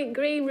wait to go in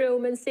green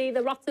room and see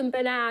the rotten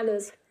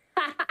bananas.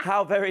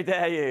 How very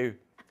dare you?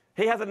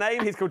 He has a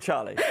name, he's called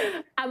Charlie.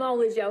 I'm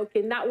only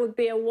joking. That would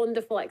be a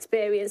wonderful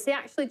experience. They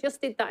actually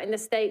just did that in the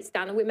States,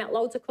 Dan, and we met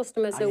loads of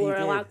customers who were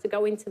allowed to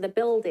go into the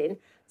building.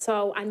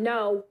 So I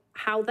know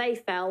how they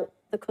felt.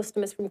 The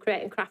customers from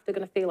Create and Craft are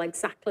going to feel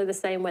exactly the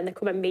same when they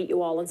come and meet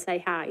you all and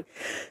say hi.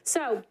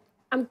 So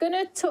I'm going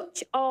to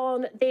touch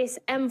on this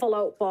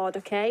envelope board,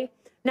 okay?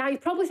 Now, you're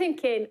probably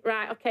thinking,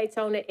 right, okay,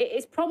 Tony, it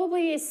is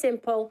probably as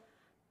simple,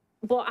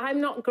 but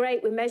I'm not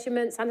great with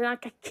measurements, and I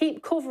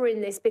keep covering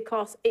this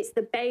because it's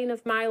the bane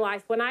of my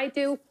life. When I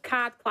do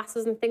card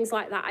classes and things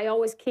like that, I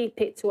always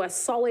keep it to a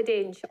solid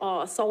inch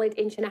or a solid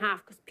inch and a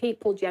half because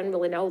people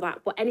generally know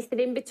that. But anything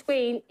in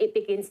between, it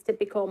begins to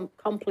become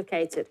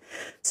complicated.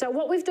 So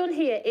what we've done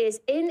here is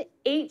in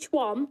each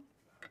one,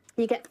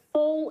 you get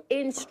full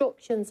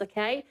instructions,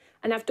 okay?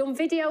 And I've done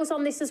videos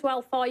on this as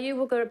well for you.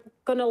 We're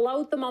going to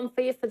load them on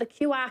for you for the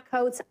QR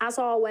codes, as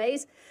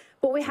always.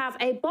 But we have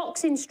a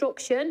box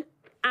instruction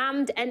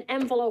and an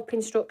envelope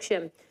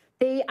instruction.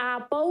 They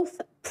are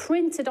both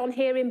printed on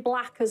here in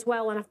black as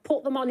well, and I've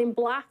put them on in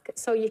black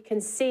so you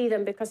can see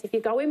them, because if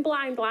you go in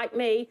blind like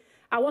me,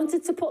 I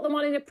wanted to put them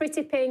on in a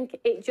pretty pink.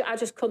 I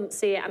just couldn't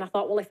see it, and I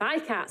thought, well, if I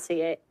can't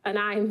see it, and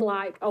I'm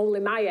like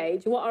only my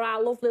age, what are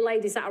our lovely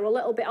ladies that are a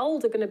little bit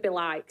older going to be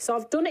like? So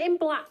I've done it in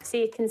black so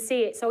you can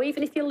see it. So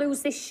even if you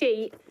lose this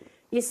sheet,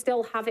 you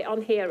still have it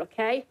on here,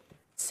 okay?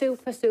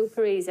 Super,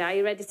 super easy. Are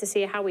you ready to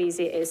see how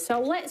easy it is?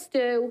 So let's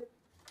do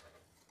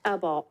a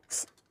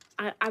box.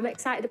 I'm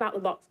excited about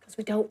the box because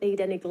we don't need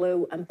any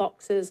glue, and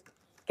boxes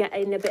get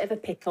in a bit of a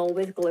pickle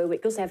with glue.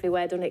 It goes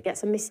everywhere, doesn't it? It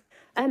gets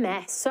a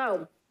mess.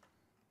 So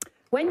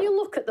when you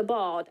look at the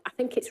board, I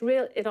think it's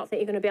real. I don't think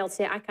you're going to be able to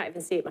see it. I can't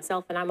even see it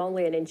myself, and I'm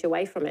only an inch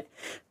away from it.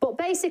 But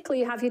basically,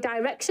 you have your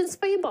directions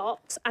for your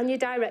box and your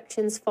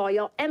directions for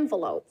your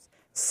envelopes.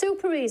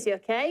 Super easy,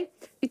 okay?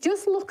 You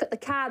just look at the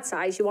card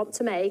size you want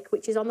to make,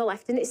 which is on the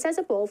left, and it says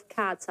above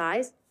card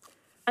size.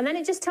 And then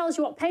it just tells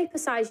you what paper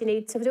size you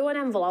need to do an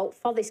envelope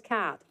for this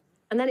card.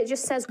 And then it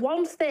just says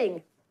one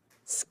thing,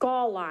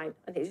 score line,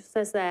 and it just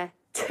says there,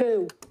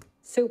 2.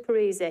 Super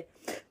easy.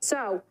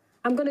 So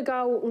I'm going to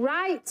go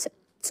right.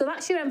 So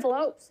that's your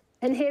envelopes,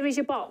 and here is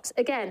your box.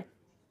 Again,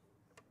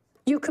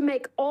 you can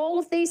make all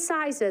of these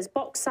sizes,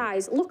 box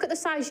size. Look at the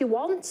size you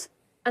want,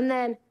 and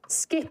then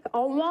skip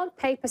on one,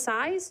 paper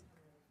size,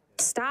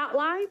 start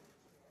line,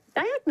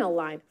 diagonal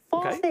line.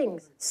 4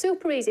 things.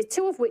 Super easy,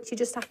 2 of which you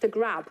just have to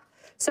grab.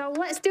 So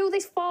let's do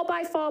this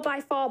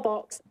 4x4x4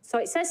 box. So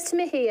it says to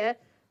me here,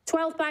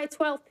 12 by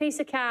 12 piece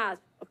of card.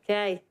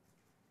 Okay.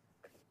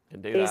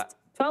 Can do is that.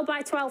 12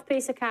 by 12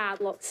 piece of card.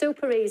 Look,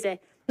 super easy,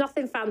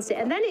 nothing fancy.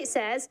 And then it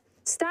says,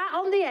 start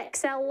on the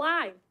XL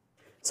line.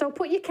 So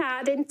put your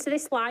card into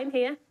this line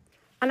here.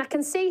 And I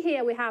can see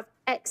here we have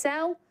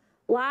XL,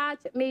 large,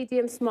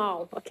 medium,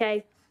 small,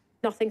 okay?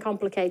 Nothing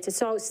complicated.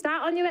 So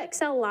start on your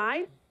XL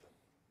line.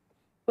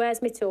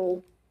 Where's my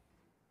tool?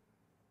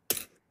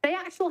 The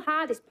actual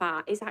hardest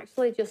part is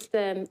actually just,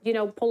 you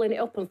know, pulling it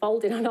up and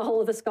folding on all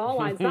of the score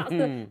lines. That's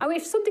the, I mean,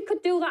 if somebody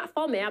could do that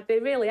for me, I'd be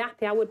really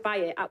happy. I would buy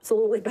it,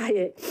 absolutely buy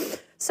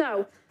it.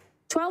 So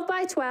 12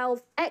 by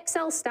 12,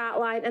 XL start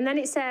line, and then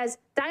it says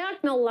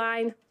diagonal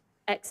line,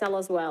 XL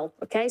as well.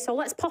 Okay, so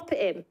let's pop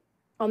it in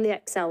on the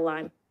XL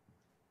line.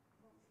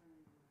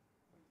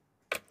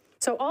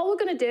 So all we're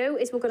going to do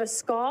is we're going to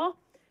score.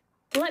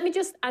 Let me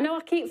just, I know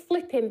I keep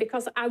flipping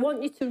because I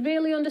want you to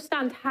really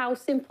understand how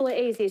simple it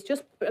is.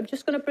 I'm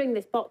just going to bring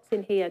this box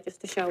in here just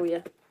to show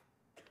you.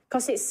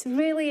 Because it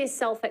really is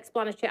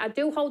self-explanatory. I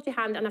do hold your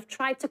hand and I've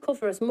tried to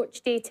cover as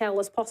much detail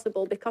as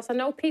possible because I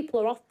know people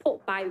are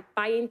off-put by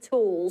buying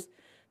tools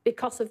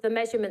because of the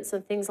measurements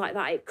and things like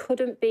that. It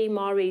couldn't be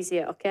more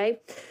easier, okay?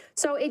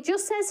 So it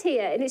just says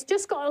here, and it's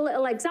just got a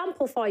little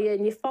example for you,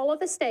 and you follow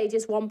the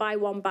stages one by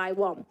one by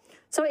one.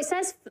 So it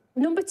says,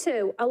 number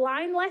 2,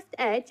 align left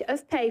edge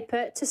of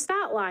paper to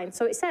start line.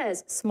 So it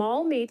says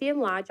small, medium,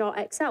 large, or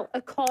XL,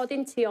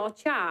 according to your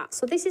chart.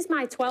 So this is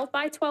my 12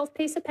 by 12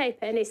 piece of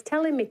paper, and it's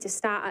telling me to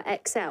start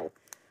at XL.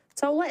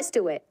 So let's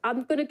do it.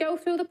 I'm going to go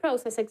through the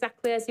process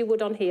exactly as you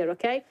would on here,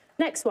 okay?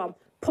 Next one.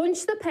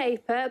 Punch the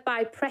paper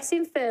by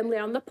pressing firmly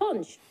on the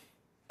punch.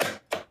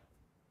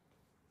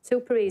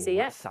 Super easy,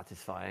 yeah? That's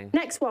satisfying.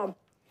 Next one.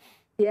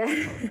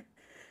 Yeah.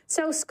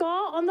 So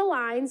score on the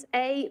lines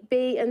A,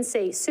 B, and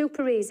C.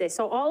 Super easy.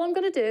 So all I'm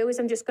going to do is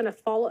I'm just going to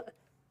follow.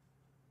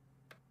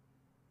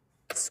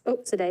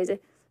 Oops, a daisy.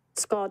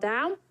 Score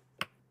down.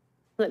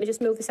 Let me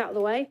just move this out of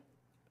the way.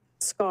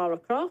 Score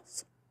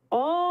across.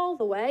 All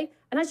the way.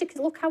 And as you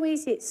can look how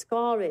easy it's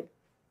scoring.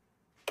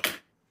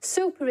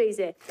 Super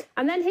easy.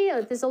 And then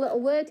here, there's a little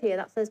word here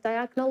that says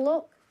diagonal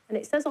look. And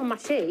it says on my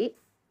sheet,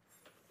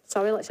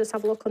 sorry, let's just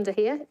have a look under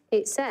here.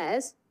 It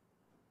says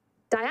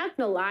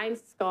diagonal line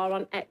score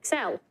on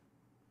XL.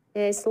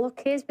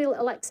 Look, here's my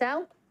little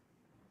XL.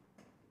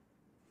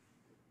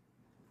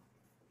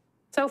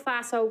 So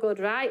far, so good,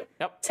 right?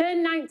 Yep.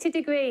 Turn 90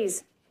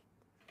 degrees.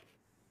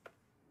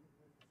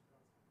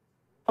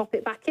 Pop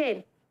it back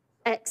in.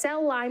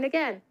 XL line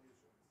again.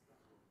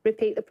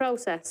 Repeat the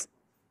process.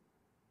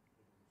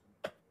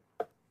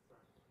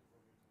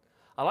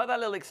 I like that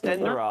little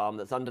extender arm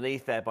that's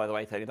underneath there, by the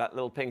way, Tony, that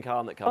little pink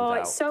arm that comes out. Oh,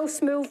 it's so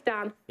smooth,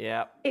 Dan.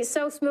 Yeah. It's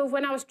so smooth.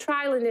 When I was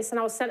trialling this and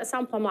I was sent a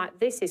sample, I'm like,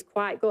 this is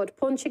quite good.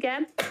 Punch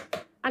again.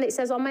 And it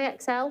says on my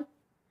XL,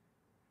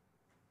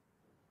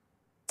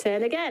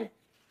 turn again.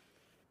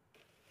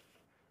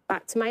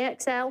 Back to my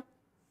XL.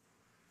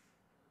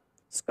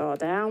 Score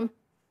down.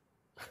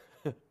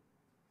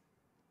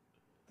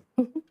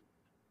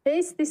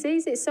 This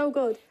is, it's so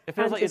good. It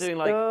feels like you're doing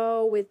like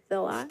go with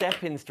the line.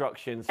 step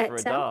instructions for a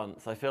XL.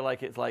 dance. I feel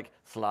like it's like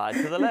slide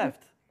to the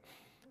left,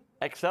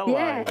 XL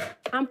Yeah, line,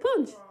 and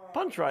punch.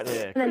 punch right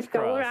here, And then go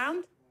crisscross.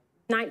 around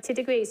 90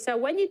 degrees. So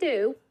when you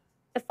do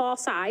the 4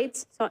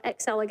 sides, so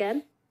XL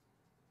again.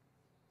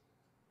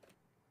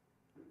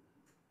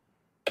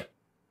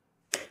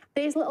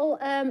 These little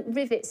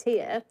rivets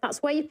here,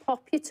 that's where you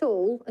pop your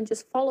tool and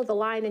just follow the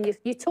line, and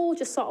your tool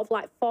just sort of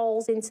like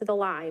falls into the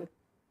line.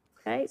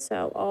 Okay,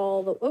 so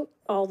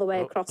all the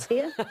way across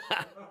here.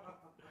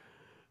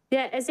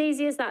 Yeah, as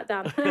easy as that,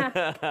 Dan.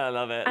 I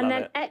love it. And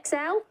love then it.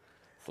 XL.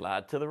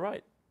 Slide to the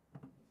right.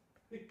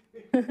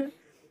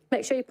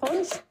 Make sure you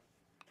punch.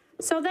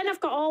 So then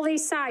I've got all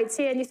these sides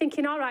here, and you're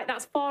thinking, all right,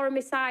 that's 4 of my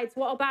sides.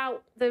 What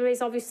about, there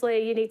is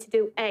obviously, you need to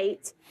do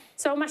 8.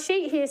 So my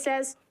sheet here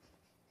says,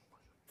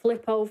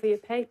 flip over your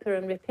paper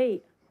and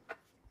repeat.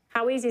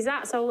 How easy is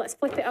that? So let's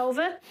flip it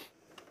over.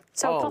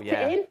 So pop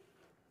it in.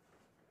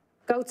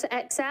 Go to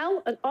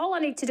XL, and all I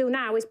need to do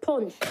now is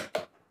punch.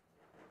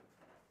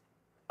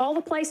 All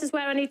the places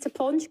where I need to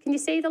punch. Can you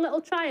see the little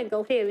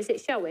triangle here? Is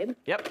it showing?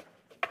 Yep.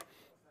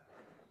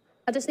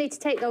 I just need to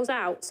take those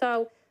out.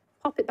 So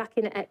pop it back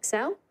in at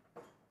XL.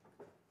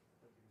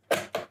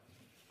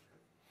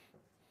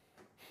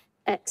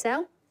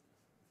 XL.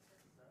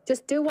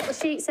 Just do what the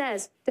sheet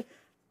says.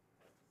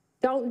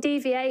 Don't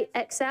deviate.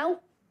 XL.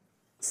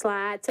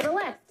 Slide to the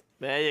left.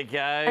 There you go.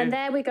 And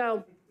there we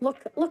go.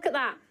 Look at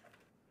that.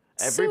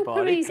 Everybody,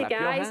 super easy, clap your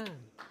guys. hand.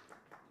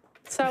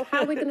 So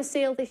how are we going to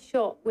seal this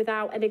shut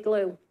without any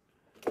glue?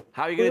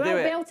 How are you going to do We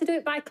won't it? be able to do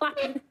it by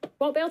clapping.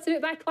 Won't be able to do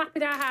it by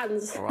clapping our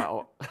hands. All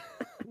right.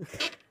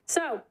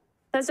 So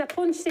there's a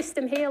punch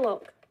system here,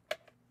 look.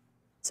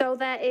 So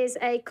there is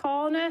a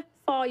corner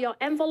for your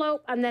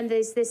envelope, and then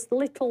there's this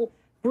little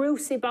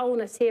Brucey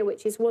bonus here,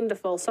 which is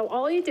wonderful. So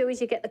all you do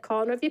is you get the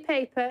corner of your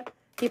paper,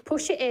 you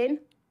push it in,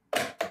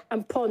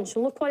 and punch.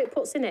 And look what it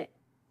puts in it.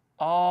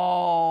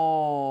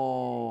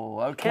 Oh,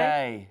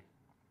 okay.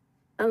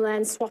 And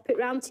then swap it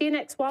round to your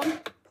next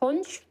one.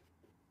 Punch.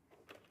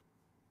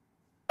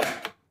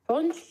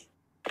 Punch.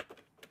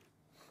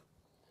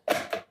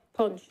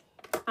 punch.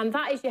 And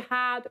that is your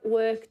hard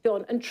work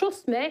done. And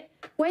trust me,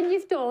 when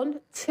you've done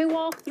 2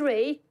 or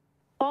 3,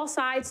 4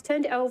 sides,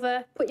 turned it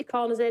over, put your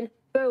corners in,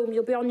 boom,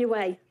 you'll be on your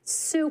way.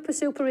 Super,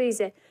 super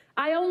easy.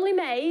 I only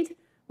made,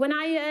 when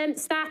I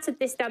started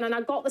this down and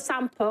I got the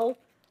sample,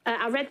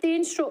 I read the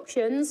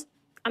instructions,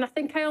 and I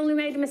think I only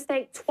made a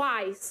mistake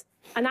twice.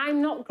 And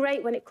I'm not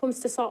great when it comes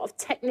to sort of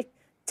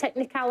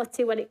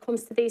technicality when it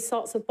comes to these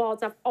sorts of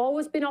boards. I've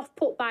always been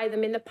off-put by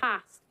them in the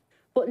past.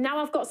 But now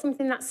I've got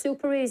something that's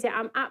super easy.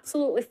 I'm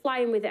absolutely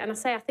flying with it. And I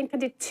say, I think I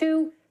did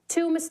two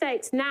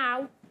mistakes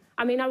now.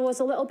 I mean, I was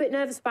a little bit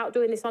nervous about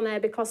doing this on air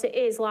because it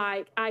is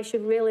like, I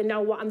should really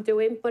know what I'm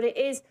doing. But it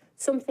is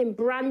something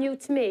brand new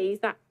to me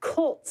that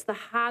cuts the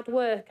hard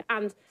work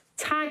and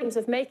times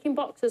of making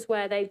boxes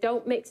where they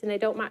don't mix and they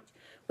don't match.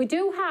 We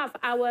do have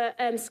our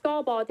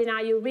scoreboard in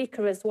our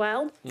Eureka as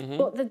well.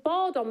 But the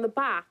board on the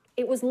back,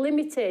 it was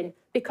limiting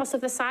because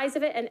of the size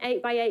of it, an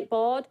 8x8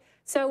 board.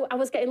 So I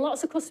was getting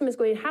lots of customers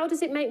going, how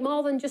does it make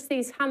more than just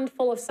these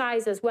handful of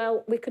sizes?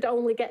 Well, we could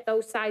only get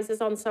those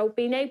sizes on. So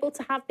being able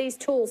to have these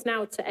tools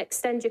now to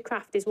extend your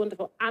craft is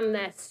wonderful. And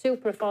they're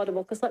super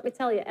affordable because let me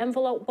tell you,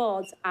 envelope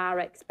boards are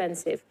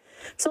expensive.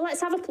 So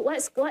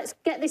let's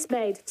get this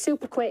made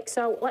super quick.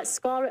 So let's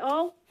score it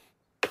all.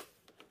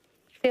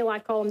 I feel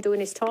like all I'm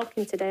doing is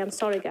talking today. I'm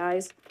sorry,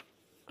 guys.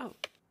 Oh,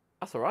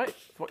 that's all right.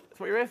 That's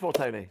what you're here for,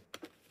 Toni.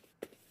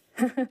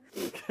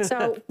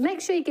 So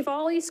make sure you give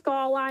all your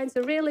score lines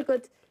a really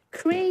good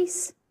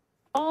crease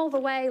all the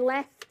way,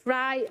 left,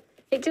 right.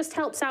 It just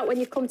helps out when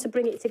you come to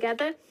bring it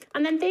together.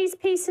 And then these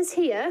pieces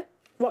here,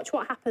 watch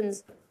what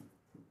happens.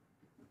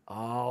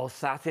 Oh,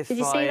 satisfying. Did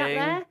you see that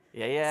there?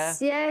 Yeah.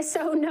 Yeah,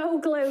 so no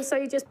glue. So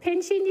you just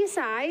pinch in your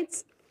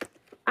sides.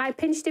 I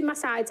pinched in my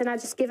sides and I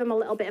just give them a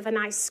little bit of a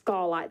nice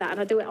score like that. And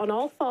I do it on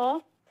all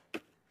 4.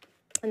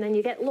 And then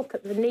you look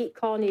at the neat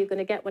corner you're going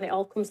to get when it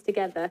all comes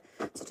together.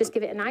 So just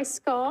give it a nice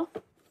score.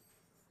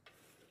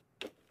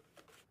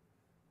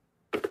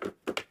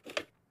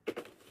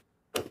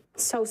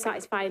 So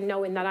satisfying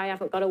knowing that I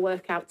haven't got to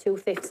work out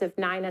 2/5 of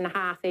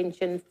 9.5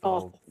 inch and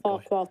 4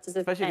 quarters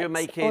of Especially if you're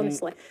making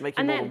honestly. more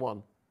than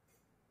one.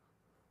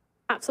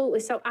 Absolutely.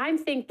 So I'm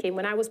thinking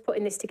when I was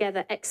putting this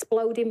together,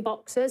 exploding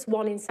boxes,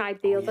 one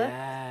inside the other,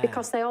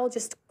 because they all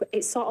just,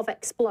 it sort of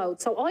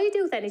explodes. So all you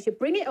do then is you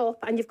bring it up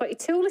and you've got your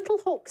 2 little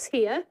hooks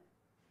here.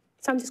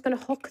 So I'm just going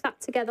to hook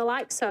that together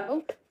like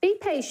so. Be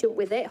patient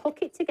with it. Hook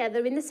it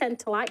together in the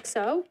centre like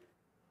so.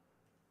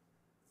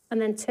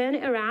 And then turn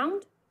it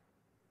around.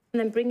 And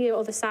then bring your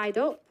other side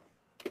up.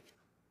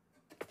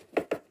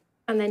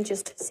 And then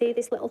just see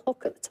this little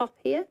hook at the top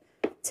here.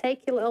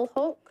 Take your little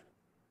hook.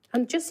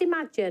 And just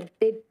imagine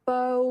big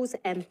bows,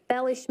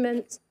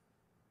 embellishments.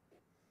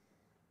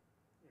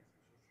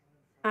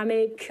 I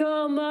mean,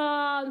 come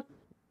on.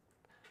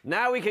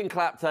 Now we can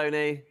clap,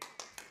 Toni.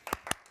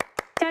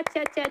 Cha,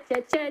 cha, cha,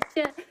 cha, cha,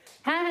 cha.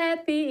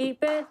 Happy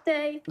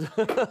birthday.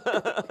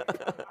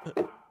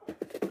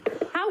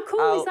 How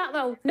cool is that,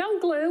 though? No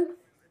glue.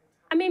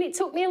 I mean, it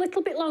took me a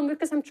little bit longer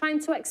because I'm trying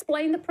to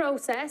explain the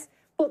process.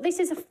 But this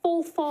is a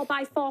full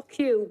 4x4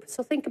 cube,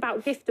 so think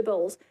about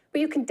giftables.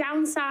 But you can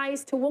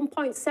downsize to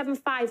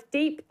 1.75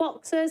 deep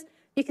boxes.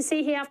 You can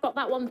see here I've got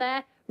that one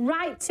there.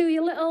 Right to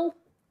your little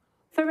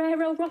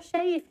Ferrero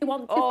Rocher if you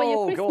want to for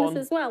your Christmas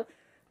as well.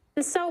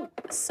 There's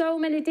so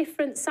many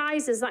different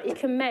sizes that you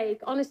can make.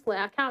 Honestly,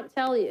 I can't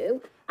tell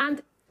you.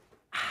 And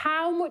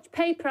how much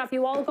paper have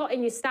you all got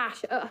in your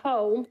stash at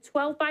home?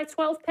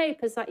 12x12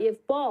 papers that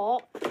you've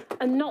bought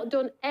and not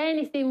done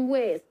anything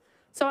with.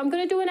 So I'm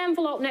going to do an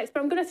envelope next,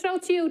 but I'm going to throw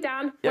to you,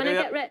 Dan, when I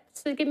get ready.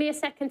 So give me a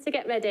second to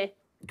get ready.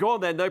 Go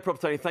on then, no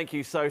problem, Toni. Thank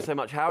you so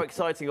much. How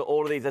exciting are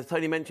all of these? As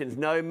Toni mentions,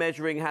 no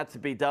measuring had to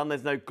be done.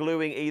 There's no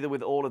gluing either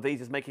with all of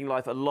these. It's making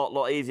life a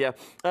lot easier.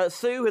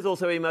 Sue has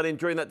also emailed in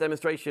during that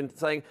demonstration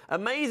saying,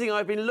 amazing,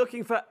 I've been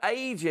looking for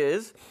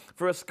ages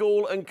for a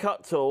school and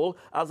cut tool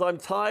as I'm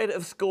tired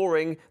of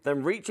scoring,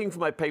 then reaching for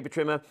my paper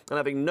trimmer and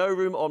having no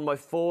room on my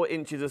 4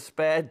 inches of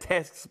spare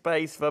desk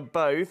space for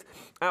both.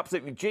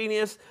 Absolutely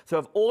genius. So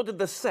I've ordered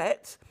the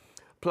set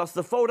plus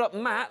the fold-up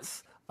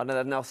mats. I know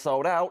they've now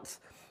sold out.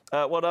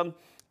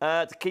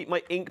 To keep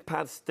my ink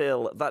pad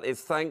still. That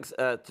is thanks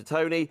to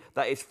Toni.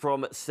 That is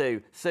from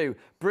Sue. Sue,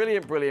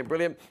 brilliant.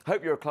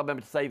 Hope you're a club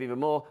member to save even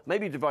more.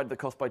 Maybe you divided the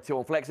cost by 2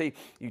 on Flexi.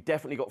 You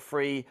definitely got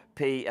free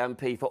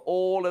P&P for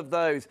all of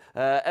those.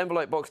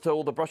 Envelope box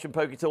tool, the brush and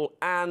pokey tool,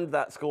 and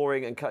that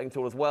scoring and cutting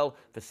tool as well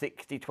for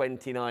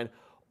 $60.29,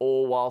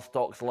 all while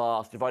stocks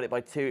last. Divide it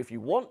by 2 if you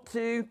want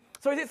to.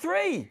 So is it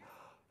 3?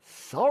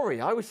 Sorry,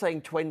 I was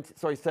saying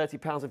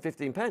 £30 and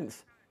 15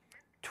 pence.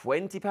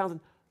 £20 and...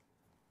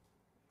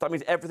 That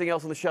means everything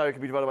else on the show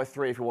can be divided by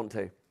 3 if we want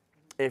to.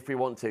 If we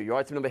want to. Your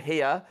item number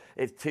here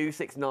is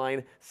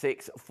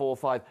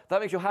 269645.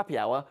 That makes your happy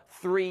hour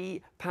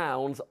 £3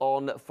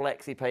 on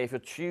FlexiPay if you're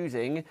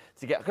choosing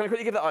to get... Can I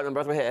quickly give that item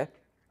number as we're here?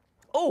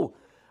 Oh,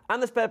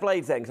 and the spare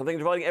blades then, because I'm thinking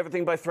dividing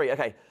everything by 3.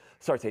 Okay,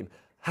 sorry team.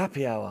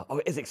 Happy hour. Oh,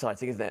 it is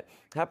exciting, isn't it?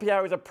 Happy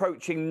hour is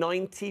approaching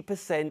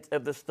 90%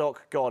 of the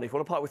stock gone. If you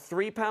want to part with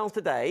 £3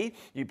 today,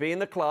 you be in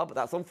the club.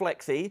 That's on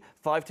Flexi,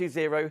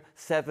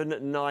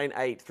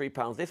 520798.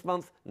 £3 this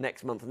month,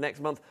 next month,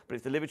 but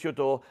it's delivered to your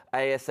door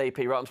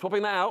ASAP. Right, I'm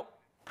swapping that out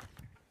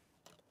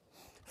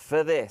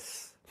for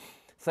this.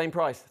 Same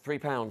price,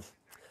 £3.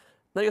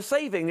 Now you're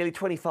saving nearly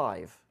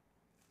 25.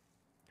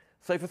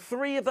 So for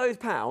 £3 of those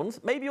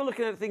pounds, maybe you're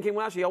looking at it thinking,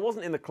 well, actually, I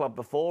wasn't in the club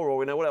before, or,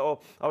 whatever, or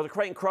I was a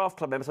Crate and Craft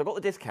Club member, so I got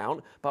the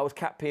discount, but I was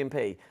Cat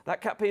P&P.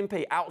 That Cat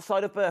P&P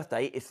outside of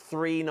birthday is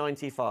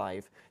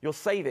 £3.95. You're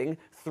saving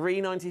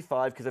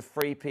 £3.95 because of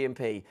free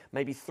P&P.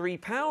 Maybe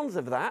 £3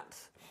 of that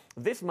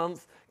this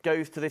month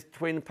goes to this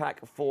twin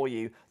pack for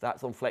you.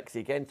 That's on Flexi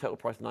again. Total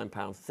price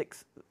 £9.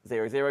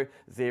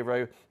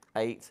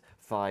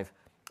 600085.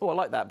 Oh, I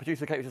like that.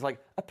 Producer Kate was just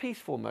like, a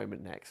peaceful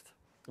moment next.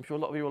 I'm sure a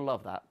lot of you will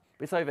love that.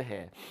 It's over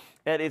here.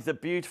 It is a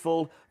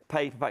beautiful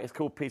paper pack. It's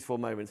called Peaceful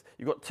Moments.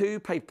 You've got two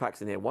paper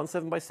packs in here, one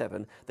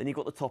 7x7, then you've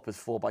got the toppers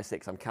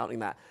 4x6. I'm counting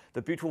that.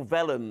 The beautiful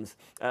vellums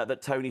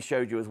that Toni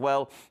showed you as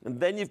well.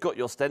 And then you've got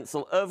your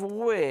stencil, of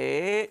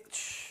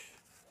which,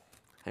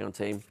 hang on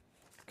team,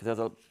 because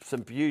there's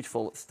some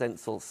beautiful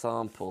stencil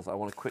samples I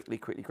want to quickly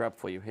grab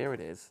for you. Here it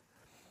is.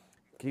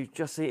 Can you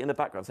just see it in the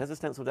background? So there's a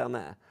stencil down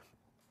there.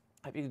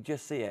 I hope you can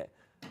just see it.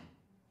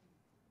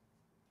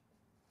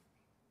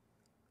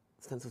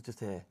 Stencil's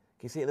just here.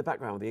 Can you see it in the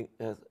background with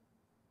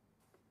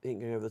the ink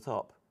going over the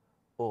top?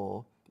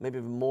 Or, maybe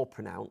even more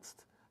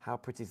pronounced, how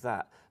pretty is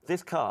that?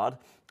 This card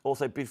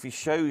also beautifully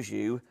shows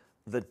you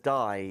the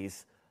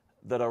dies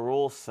that are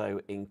also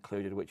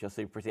included, which are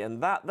super pretty.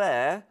 And that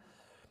there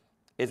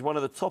is one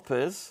of the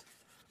toppers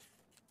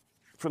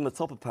from the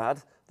topper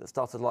pad that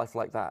started life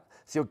like that.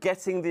 So you're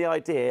getting the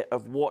idea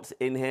of what's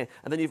in here.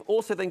 And then you've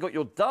also then got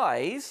your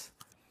dies,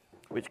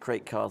 which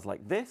create cards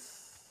like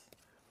this,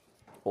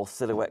 or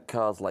silhouette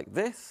cards like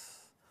this.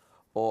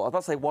 Or I was about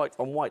to say white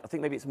on white. I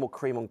think maybe it's more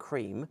cream on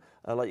cream,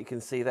 like you can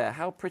see there.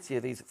 How pretty are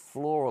these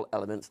floral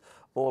elements?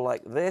 Or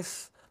like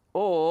this.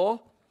 Or,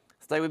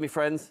 stay with me,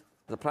 friends.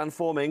 There's a plan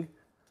forming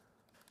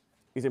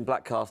using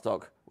black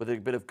cardstock with a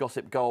bit of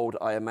gossip gold,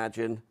 I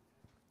imagine.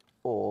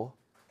 Or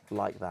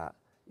like that.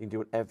 You can do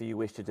whatever you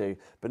wish to do.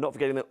 But not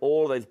forgetting that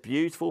all of those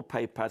beautiful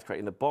paper pads,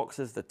 creating the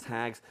boxes, the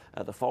tags,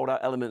 the fold-out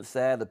elements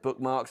there, the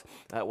bookmarks,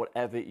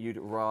 whatever you'd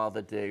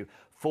rather do.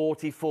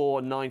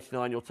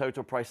 $44.99, your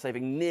total price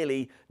saving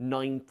nearly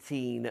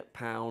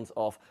 £19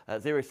 off.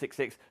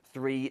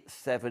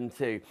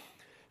 066372.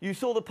 You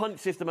saw the punch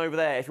system over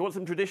there. If you want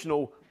some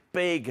traditional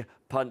big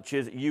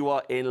punches, you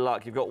are in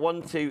luck. You've got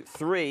 1, 2,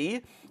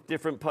 3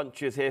 different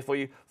punches here for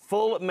you.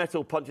 Full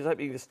metal punches. I hope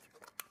you can just...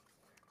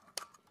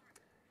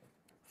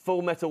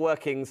 Full metal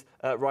workings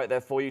right there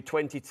for you,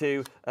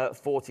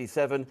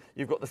 22.47.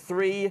 You've got the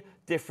 3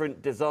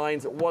 different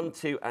designs, 1,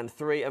 2, and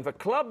 3. And for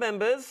club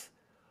members,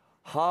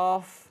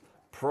 half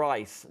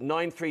price,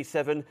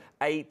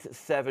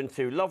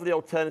 937,872. Lovely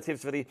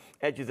alternatives for the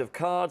edges of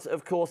cards,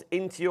 of course,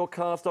 into your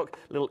cardstock,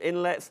 little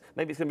inlets.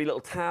 Maybe it's going to be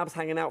little tabs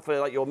hanging out for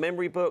like your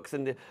memory books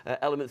and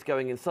elements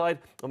going inside.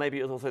 Or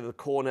maybe it's also the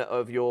corner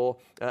of your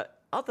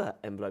other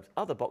envelopes,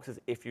 other boxes,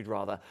 if you'd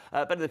rather.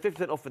 Better than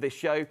 50% off for this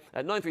show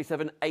at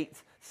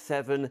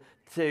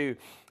 937,872.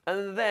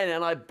 And then,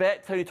 and I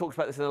bet Toni talks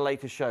about this in a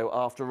later show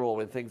after all,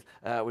 when things,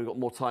 we've got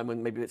more time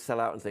when maybe it's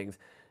sell out and things.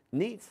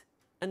 Neat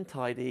and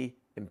tidy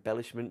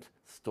embellishment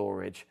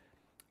storage.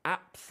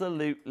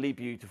 Absolutely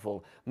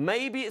beautiful.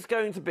 Maybe it's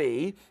going to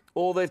be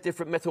all those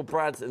different metal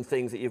brads and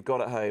things that you've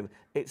got at home.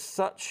 It's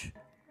such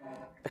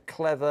a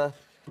clever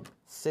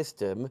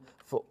system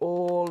for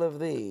all of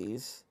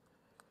these.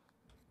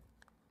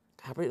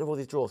 How brilliant are all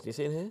these drawers? Can you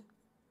see in here?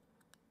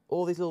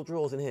 All these little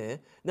drawers in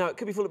here. Now, it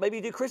could be full of, maybe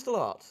you do crystal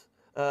art,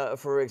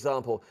 for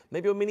example.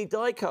 Maybe your mini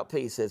die cut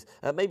pieces.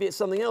 Maybe it's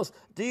something else.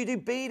 Do you do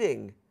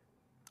beading?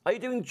 Are you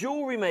doing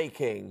jewellery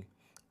making?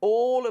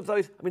 All of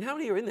those. I mean, how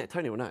many are in there?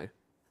 Toni will know.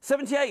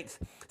 78.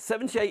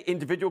 78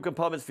 individual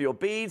compartments for your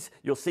beads,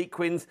 your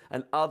sequins,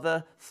 and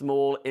other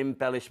small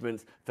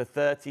embellishments for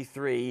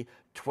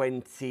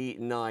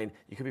 $33.29.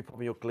 You could be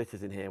popping your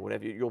glitters in here,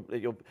 whatever, your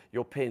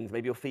pins,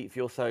 maybe your feet for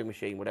your sewing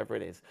machine, whatever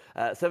it is.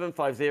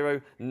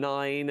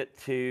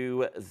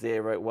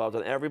 750920. Well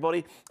done,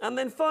 everybody. And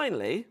then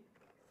finally,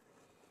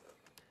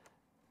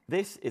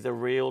 this is a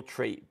real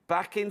treat.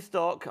 Back in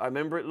stock, I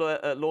remember it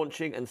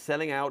launching and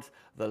selling out,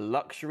 the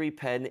luxury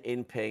pen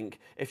in pink.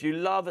 If you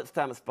love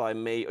Stamps by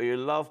Me or you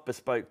love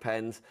bespoke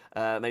pens,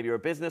 maybe you're a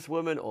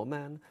businesswoman or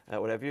man,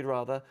 whatever you'd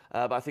rather,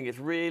 but I think it's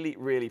really,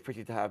 really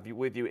pretty to have you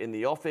with you in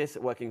the office,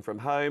 working from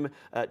home,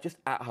 just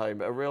at home.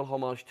 A real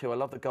homage to, I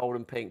love the gold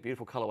and pink,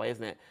 beautiful colourway,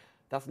 isn't it?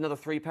 That's another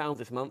 £3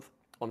 this month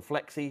on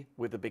Flexi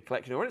with the big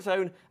collection, or on its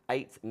own,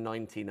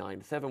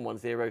 $8.99,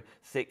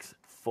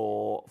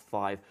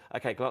 710645.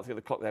 Okay, glancing at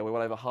the clock there, we're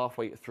well over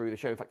halfway through the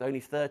show. In fact, only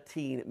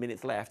 13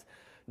 minutes left.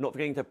 Not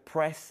forgetting to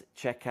press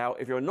checkout.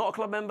 If you're not a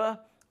club member,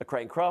 a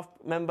Crate and Craft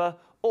member,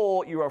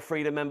 or you're a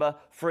Freedom member,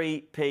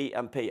 free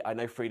P&P. I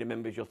know Freedom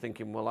members, you're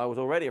thinking, well, I was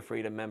already a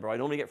Freedom member. I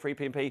normally get free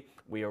P&P.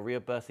 We are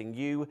reimbursing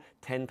you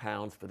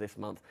 £10 for this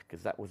month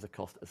because that was the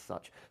cost as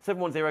such.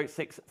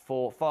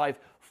 710645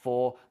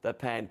 for the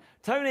pen.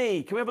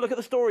 Toni, can we have a look at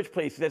the storage,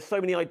 please? There's so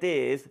many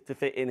ideas to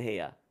fit in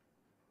here.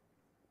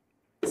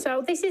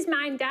 So this is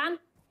mine, Dan.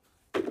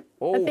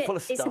 Oh, full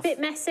of stuff. It's a bit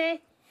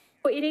messy,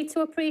 but you need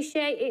to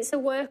appreciate it's a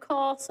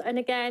workhorse. And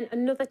again,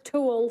 another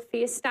tool for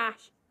your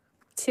stash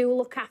to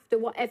look after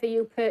whatever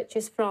you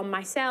purchase from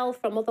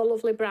myself, from other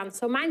lovely brands.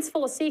 So mine's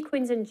full of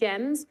sequins and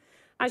gems.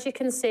 As you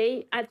can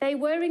see, they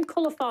were in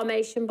colour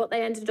formation, but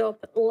they ended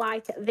up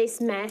like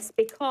this mess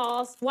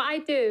because what I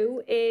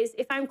do is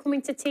if I'm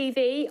coming to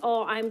TV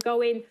or I'm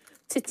going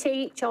to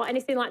teach or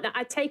anything like that,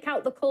 I take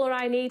out the colour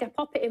I need, I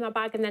pop it in my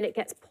bag and then it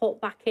gets put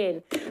back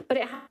in. But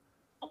it has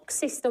a box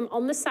system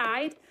on the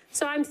side.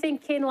 So I'm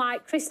thinking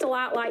like crystal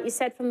art, like you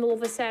said, from the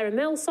Love of Sarah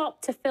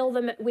Millsop, to fill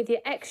them with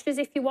your extras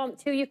if you want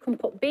to. You can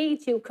put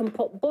beads, you can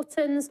put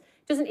buttons.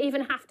 It doesn't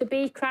even have to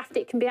be craft.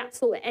 It can be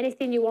absolutely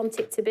anything you want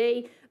it to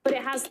be. But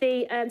it has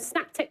the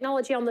snap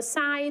technology on the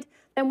side.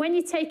 Then when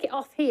you take it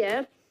off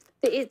here,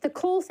 the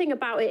cool thing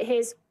about it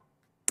is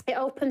it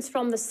opens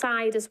from the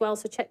side as well,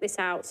 so check this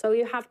out. So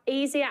you have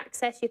easy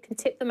access, you can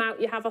tip them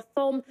out. You have a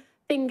thumb,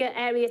 finger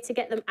area to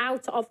get them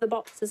out of the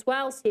box as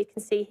well, so you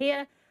can see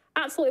here.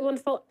 Absolutely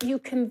wonderful. You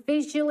can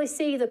visually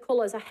see the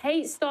colours. I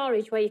hate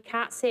storage where you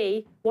can't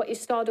see what you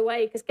stored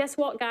away, because guess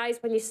what, guys?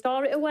 When you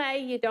store it away,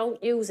 you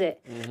don't use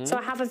it. So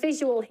I have a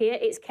visual here.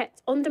 It's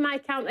kept under my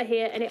counter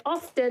here, and it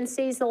often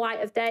sees the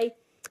light of day.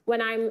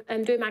 When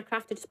I'm doing my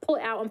craft, I just pull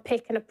it out and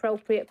pick an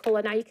appropriate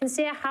colour. Now, you can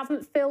see I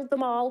haven't filled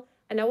them all.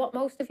 I know what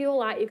most of you are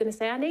like. You're going to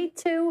say, I need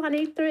 2, I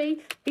need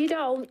 3. You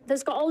don't.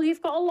 You've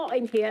got a lot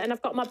in here, and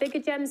I've got my bigger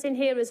gems in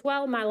here as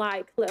well, my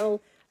like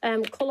little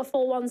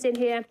colourful ones in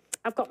here.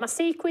 I've got my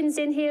sequins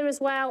in here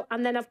as well,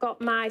 and then I've got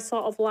my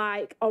sort of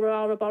like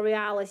Aurora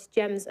Borealis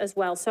gems as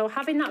well. So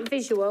having that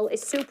visual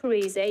is super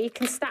easy. You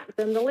can stack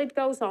them. The lid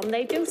goes on.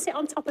 They do sit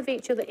on top of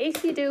each other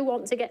if you do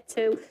want to get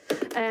 2,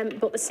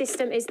 but the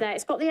system is there.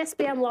 It's got the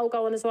SBM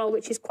logo on as well,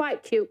 which is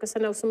quite cute because I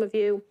know some of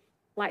you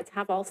like to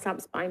have all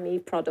Stamps by Me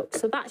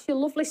products. So that's your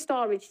lovely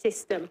storage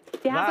system.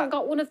 If you haven't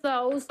got one of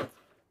those,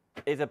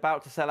 is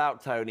about to sell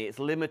out, Toni. It's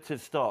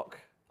limited stock.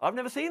 I've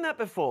never seen that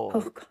before.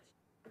 Oh gosh.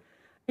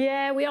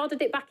 Yeah, we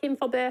ordered it back in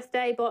for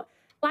birthday, but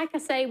like I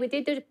say, we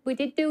did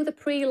do the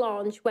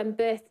pre-launch when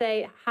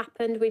birthday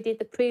happened. We did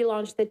the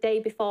pre-launch the day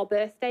before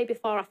birthday,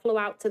 before I flew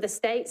out to the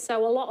States.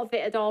 So a lot of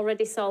it had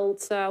already sold.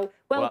 So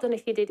well done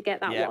if you did get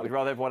that one. Yeah, we'd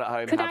rather everyone at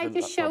home. Could I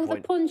just show the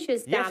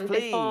punches, Dan, yes, please.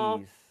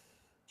 before?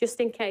 Just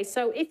in case.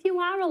 So if you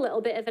are a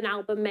little bit of an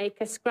album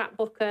maker,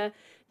 scrapbooker, and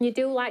you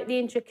do like the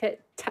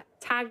intricate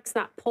tags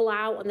that pull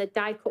out and the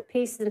die cut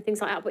pieces and things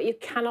like that, but you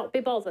cannot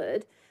be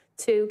bothered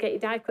to get your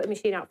die cutting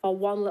machine out for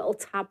one little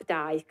tab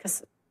die,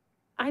 because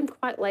I'm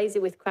quite lazy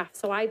with craft,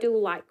 so I do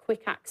like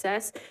quick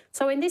access.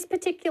 So in this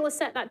particular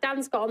set that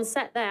Dan's got on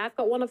set there, I've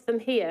got one of them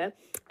here,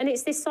 and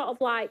it's this sort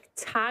of like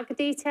tag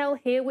detail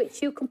here,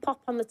 which you can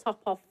pop on the top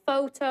of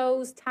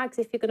photos, tags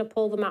if you're going to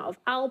pull them out of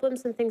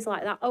albums and things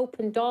like that,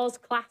 open doors,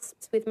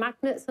 clasps with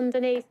magnets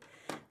underneath.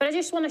 But I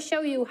just want to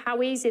show you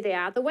how easy they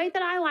are. The way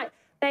that I like,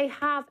 they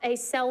have a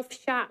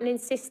self-sharpening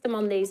system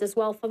on these as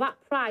well. For that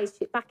price,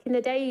 back in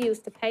the day, you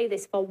used to pay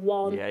this for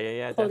one punch.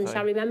 Definitely.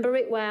 I remember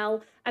it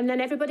well. And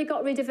then everybody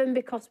got rid of them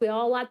because we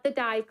all had the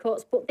die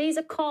cuts. But these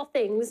are core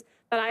things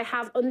that I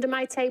have under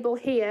my table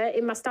here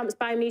in my Stamps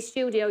by Me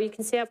studio. You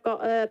can see I've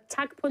got a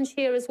tag punch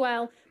here as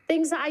well.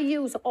 Things that I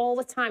use all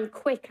the time,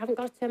 quick. I haven't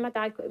got to turn my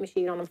die cutting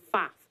machine on and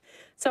faff.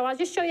 So I'll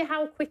just show you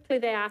how quickly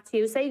they are to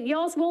use.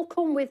 Yours will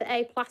come with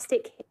a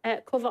plastic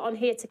cover on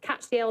here to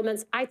catch the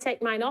elements. I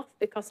take mine off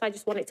because I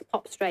just want it to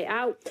pop straight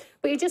out.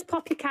 But you just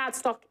pop your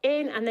cardstock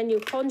in and then you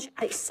punch.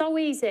 It's so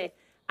easy.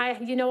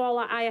 You know,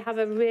 I have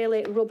a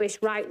really rubbish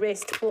right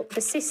wrist, but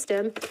the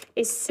system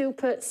is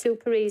super,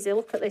 super easy.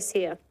 Look at this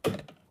here.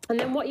 And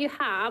then what you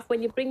have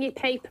when you bring your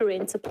paper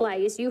into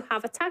play is you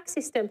have a tag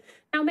system.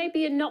 Now,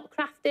 maybe you're not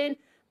crafting.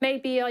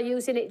 Maybe you're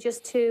using it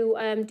just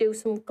to do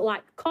some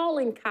like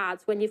calling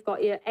cards when you've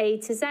got your A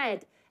to Z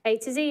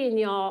in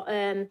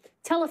your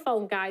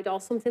telephone guide or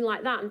something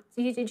like that. And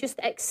you're just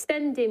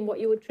extending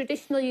what you would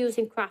traditionally use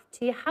in craft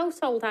to your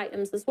household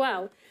items as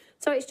well.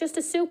 So it's just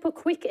a super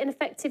quick and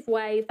effective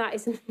way that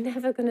is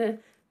never going to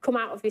come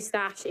out of your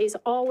stash. It's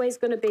always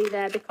going to be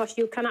there because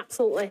you can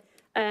absolutely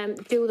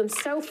do them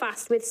so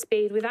fast with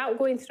speed without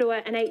going through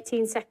an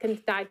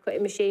 18-second die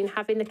cutting machine,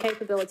 having the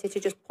capability to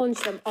just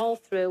punch them all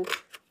through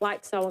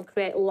like so and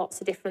create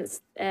lots of different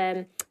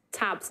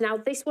tabs. Now,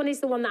 this one is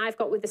the one that I've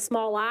got with the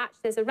small arch.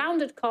 There's a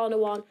rounded corner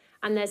one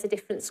and there's a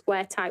different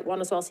square type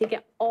one as well. So you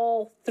get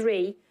all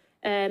 3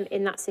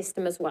 in that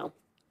system as well.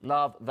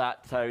 Love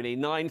that, Tony.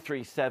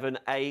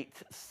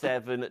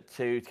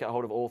 937872 to get a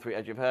hold of all three,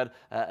 as you've heard.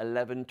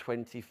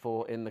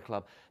 1124 in the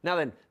club. Now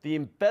then, the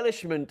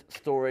embellishment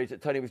storage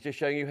that Tony was just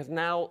showing you has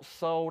now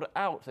sold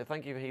out. So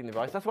thank you for heeding the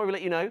advice. That's why we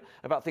let you know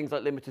about things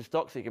like limited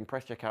stock, so you can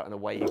press checkout and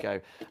away you go.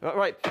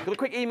 Right, got a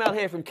quick email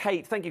here from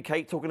Kate. Thank you,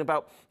 Kate, talking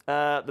about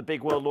the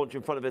big world launch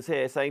in front of us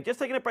here, saying, just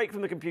taking a break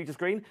from the computer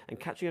screen and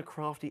catching a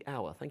crafty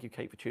hour. Thank you,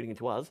 Kate, for tuning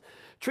into us.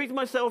 Treated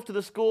myself to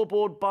the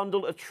scoreboard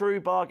bundle, a true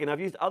bargain.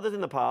 I've used others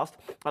in the past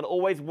and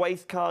always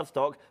waste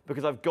cardstock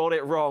because I've got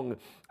it wrong.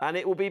 And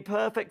it will be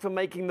perfect for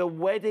making the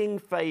wedding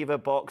favour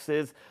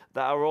boxes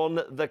that are on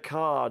the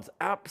cards.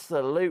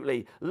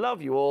 Absolutely.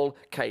 Love you all.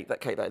 Kate,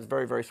 that is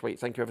very, very sweet.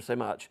 Thank you ever so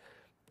much.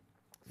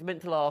 It's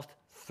meant to last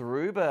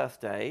through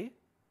birthday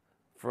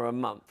for a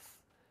month.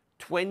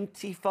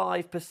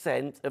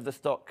 25% of the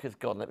stock has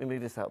gone. Let me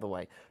move this out of the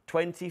way.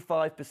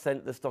 25%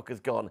 of the stock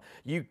has gone.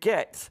 You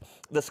get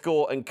the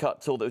score and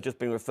cut tool that was just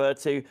being referred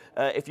to.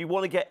 If you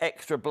want to get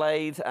extra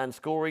blades and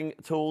scoring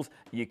tools,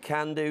 you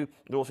can do.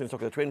 They're also in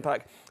stock of the twin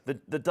pack.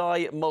 The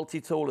die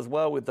multi-tool as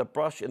well with the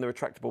brush and the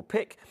retractable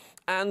pick.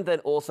 And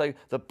then also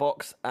the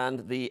box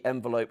and the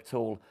envelope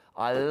tool.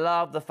 I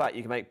love the fact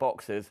you can make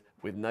boxes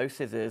with no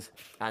scissors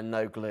and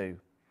no glue.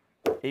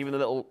 Even the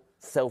little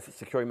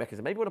self-securing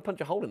mechanism. Maybe you want to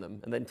punch a hole in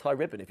them and then tie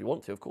ribbon if you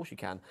want to. Of course you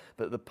can.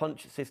 But the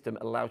punch system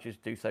allows you to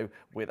do so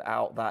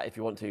without that if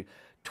you want to.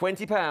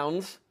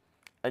 £20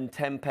 and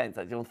 10 pence.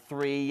 That's on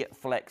 3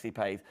 flexi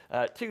pays.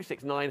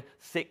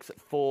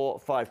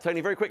 269645. Tony,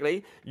 very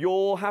quickly,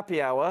 your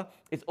happy hour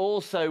is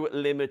also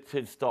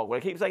limited stock. When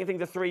I keep saying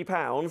things are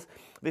 £3,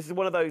 this is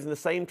one of those in the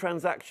same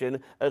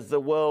transaction as the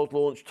world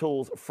launch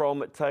tools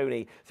from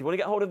Tony. So if you want to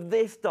get hold of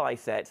this die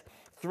set,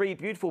 3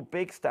 beautiful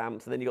big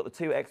stamps, and then you've got the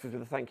 2 extras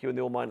with a thank you and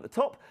the all mine at the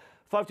top.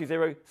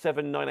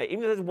 520798.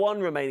 Even if there's 1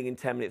 remaining in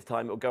 10 minutes'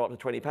 time, it'll go up to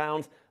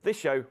 £20. This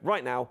show,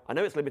 right now, I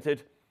know it's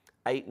limited,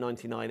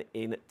 £8.99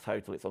 in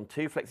total. It's on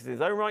 2 flexes in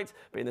its own right,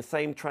 but in the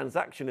same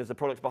transaction as the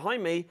products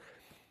behind me,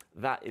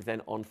 that is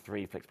then on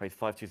 3 flex pays.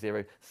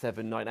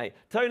 520798.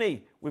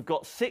 Tony, we've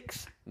got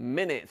 6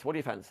 minutes. What do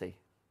you fancy?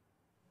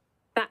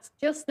 That's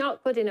just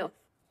not good enough.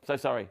 So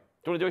sorry. Do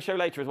you want to do a show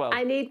later as well?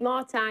 I need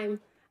more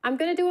time. I'm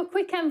going to do a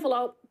quick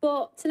envelope,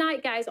 but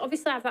tonight, guys,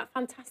 obviously I have that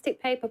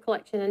fantastic paper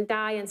collection and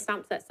die and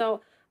stamp set. So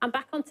I'm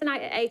back on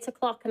tonight at 8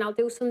 o'clock and I'll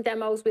do some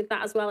demos with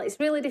that as well. It's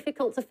really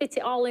difficult to fit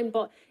it all in,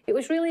 but it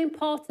was really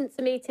important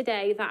to me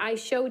today that I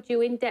showed you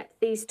in depth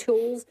these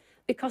tools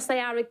because they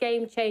are a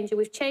game changer.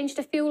 We've changed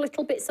a few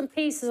little bits and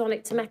pieces on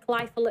it to make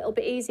life a little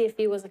bit easier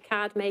for you as a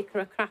card maker,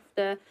 a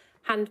crafter,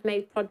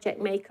 handmade project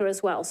maker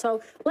as well.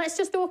 So let's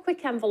just do a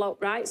quick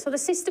envelope, right? So the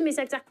system is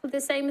exactly the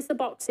same as the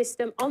box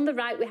system. On the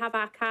right, we have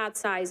our card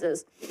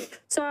sizes.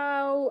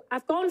 So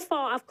I've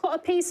cut a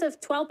piece of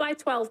 12 by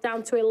 12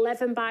 down to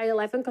 11 by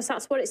 11 because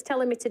that's what it's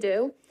telling me to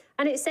do.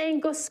 And it's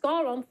saying go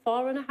score on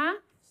 4.5.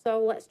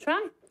 So let's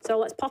try. So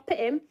let's pop it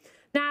in.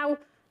 Now,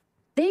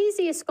 these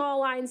are your score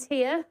lines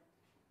here.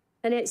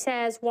 And it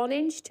says 1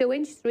 inch, 2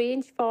 inch, 3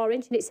 inch, 4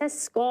 inch, and it says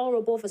score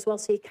above as well,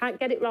 so you can't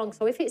get it wrong.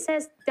 So if it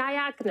says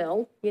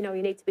diagonal, you know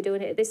you need to be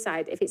doing it at this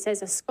side. If it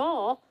says a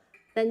score,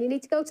 then you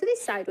need to go to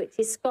this side, which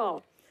is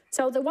score.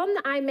 So the one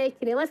that I'm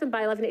making, 11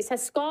 by 11, it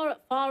says score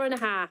at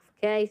 4.5,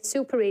 okay?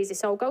 Super easy.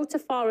 So go to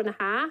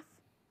 4.5,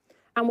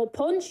 and we'll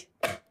punch,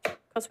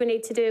 because we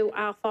need to do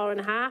our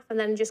 4.5, and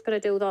then I'm just going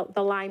to do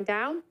the line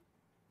down.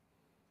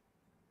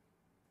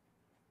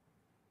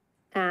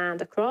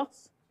 And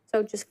across.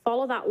 So just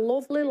follow that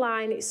lovely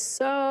line. It's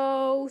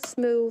so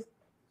smooth.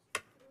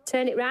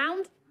 Turn it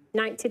round,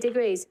 90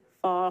 degrees.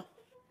 4.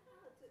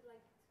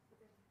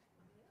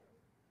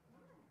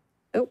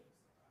 Oh.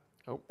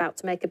 About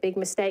to make a big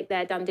mistake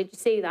there, Dan. Did you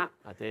see that?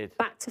 I did.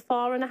 Back to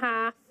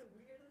 4.5.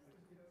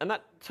 And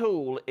that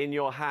tool in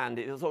your hand,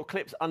 it sort of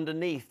clips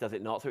underneath, does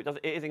it not? So it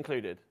is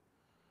included.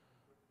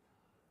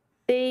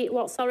 The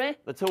what, sorry?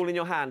 The tool in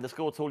your hand, the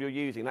score tool you're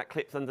using, that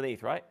clips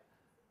underneath, right?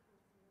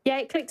 Yeah,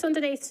 it clicks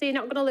underneath, so you're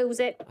not going to lose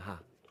it.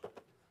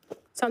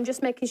 So I'm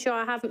just making sure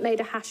I haven't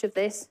made a hash of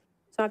this.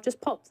 So I've just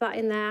popped that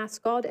in there,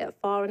 scored it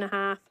at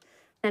 4.5.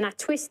 Then I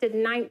twisted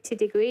 90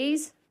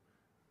 degrees.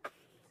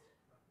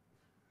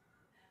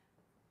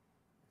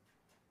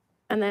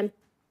 And then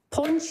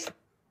punch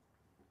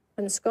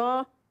and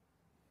score.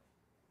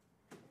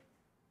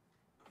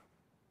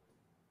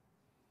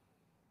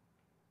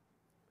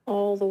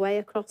 All the way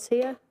across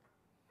here.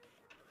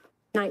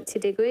 90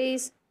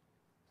 degrees.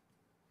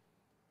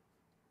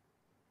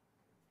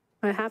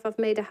 I've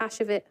made a hash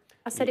of it.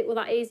 I said it was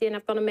that easy and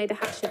I've gone and made a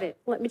hash of it.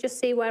 Let me just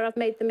see where I've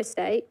made the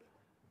mistake.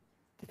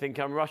 Do you think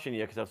I'm rushing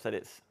you because I've said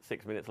it's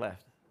 6 minutes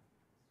left?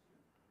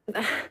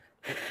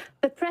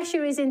 The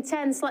pressure is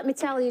intense, let me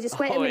tell you. Just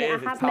wait a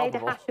minute, I have made a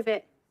hash of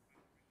it.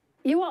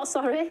 You what,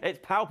 sorry? It's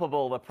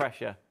palpable, the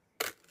pressure.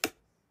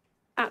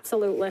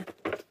 Absolutely.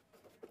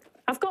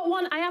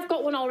 I have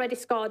got one already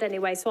scored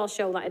anyway, so I'll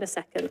show that in a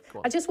second.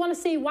 I just want to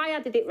see why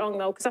I did it wrong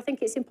though, because I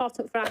think it's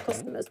important for our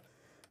customers.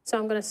 So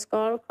I'm going to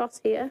score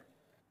across here.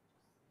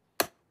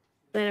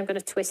 Then I'm going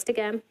to twist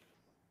again.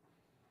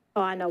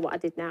 Oh, I know what I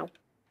did now.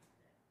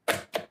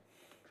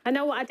 I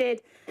know what I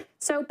did.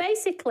 So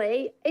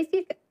basically, if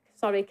you,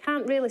 sorry,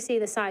 can't really see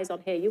the size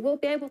on here. You will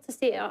be able to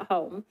see it at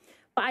home.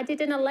 But I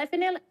did an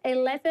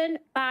 11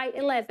 by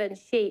 11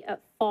 sheet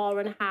at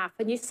 4.5.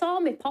 And you saw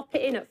me pop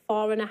it in at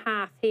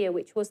 4.5 here,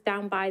 which was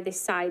down by this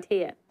side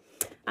here.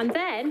 And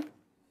then,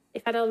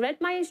 if I'd read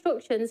my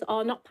instructions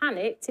or not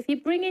panicked, if you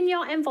bring in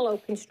your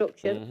envelope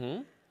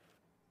instruction,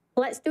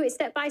 let's do it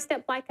step by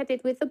step like I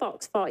did with the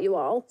box for you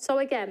all. So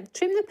again,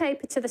 trim the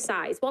paper to the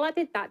size. Well, I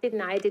did that,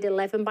 didn't I? I did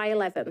 11 by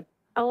 11.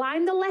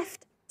 Align the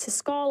left to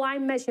score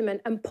line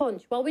measurement and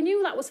punch. Well, we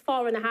knew that was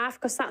 4.5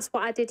 because that's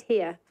what I did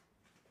here.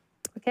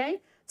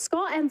 Okay?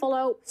 Score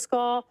envelope,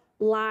 score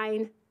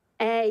line,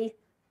 A,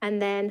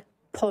 and then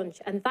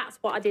punch. And that's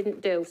what I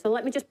didn't do. So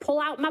let me just pull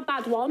out my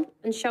bad one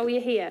and show you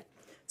here.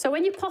 So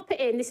when you pop it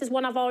in, this is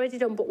one I've already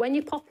done, but when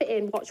you pop it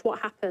in, watch what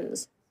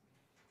happens.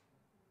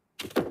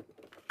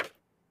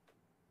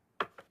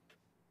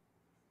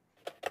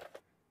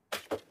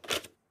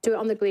 Do it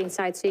on the green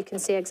side so you can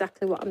see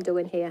exactly what I'm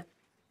doing here.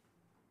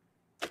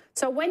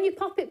 So when you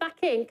pop it back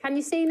in, can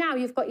you see now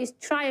you've got your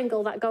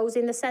triangle that goes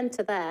in the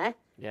centre there?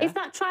 Yeah. If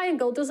that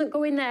triangle doesn't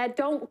go in there,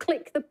 don't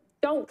click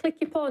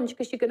your punch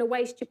because you're going to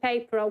waste your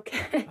paper,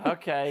 okay?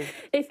 Okay.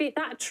 If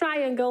that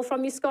triangle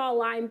from your score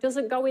line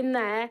doesn't go in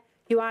there,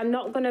 you are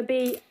not going to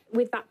be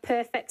with that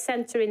perfect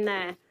centre in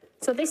there.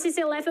 So this is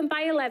 11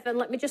 by 11.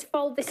 Let me just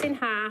fold this in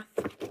half.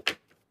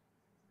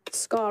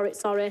 Score it,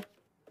 sorry.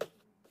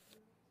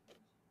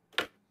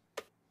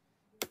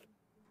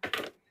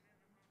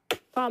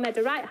 Oh, I made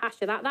a right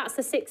hash of that. That's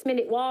a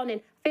 6-minute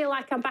warning. I feel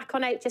like I'm back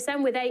on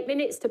HSM with 8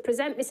 minutes to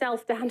present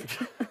myself, Dan.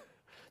 To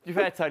be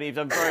fair, Toni, you've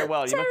done very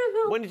well.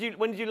 Terrible. When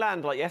did you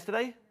land? Like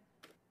yesterday?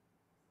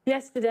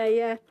 Yesterday,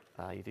 yeah.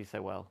 Ah, you do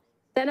so well.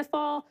 Then a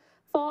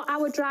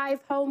four-hour drive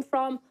home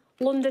from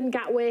London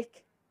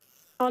Gatwick,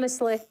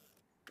 honestly.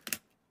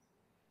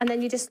 And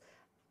then you just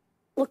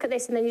look at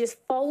this, and then you just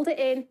fold it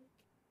in,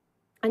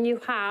 and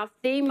you have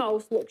the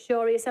most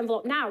luxurious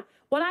envelope. Now,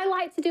 what I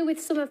like to do with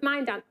some of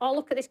mine, Dan, oh,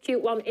 look at this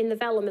cute one in the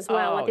vellum as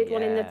well. I did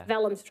one in the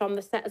vellums from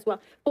the set as well.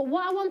 But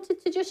what I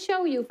wanted to just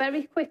show you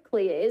very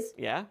quickly is...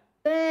 Yeah?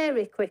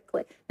 Very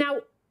quickly. Now,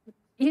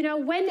 you know,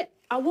 when...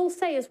 I will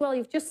say as well,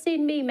 you've just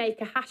seen me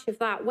make a hash of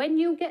that. When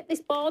you get this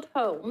board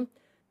home,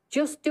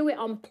 just do it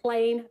on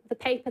plain, the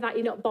paper that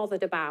you're not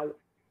bothered about.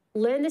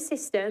 Learn the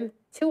system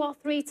 2 or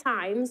 3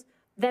 times.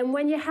 Then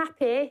when you're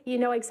happy, you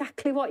know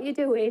exactly what you're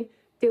doing.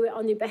 Do it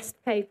on your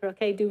best paper,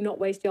 okay? Do not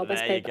waste your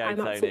best paper. I'm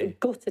absolutely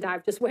gutted.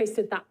 I've just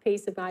wasted that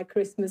piece of my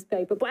Christmas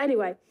paper. But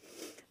anyway,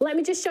 let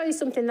me just show you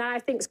something that I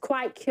think is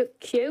quite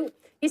cute.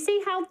 You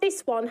see how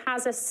this one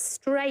has a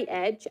straight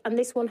edge and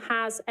this one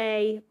has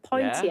a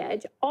pointy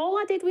edge? All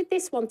I did with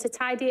this one to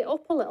tidy it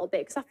up a little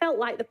bit, because I felt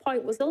like the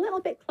point was a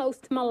little bit close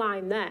to my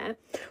line there.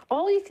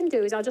 All you can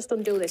do is, I'll just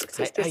undo this because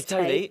it's just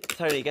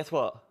Toni, guess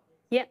what?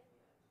 Yep.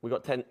 We've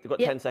got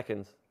 10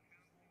 seconds.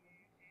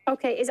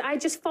 Okay, I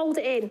just fold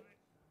it in.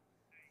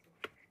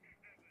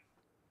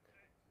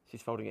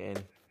 She's folding it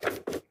in.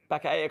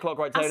 Back at 8 o'clock,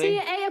 right, Toni? I'll see you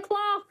at 8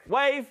 o'clock.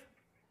 Wave.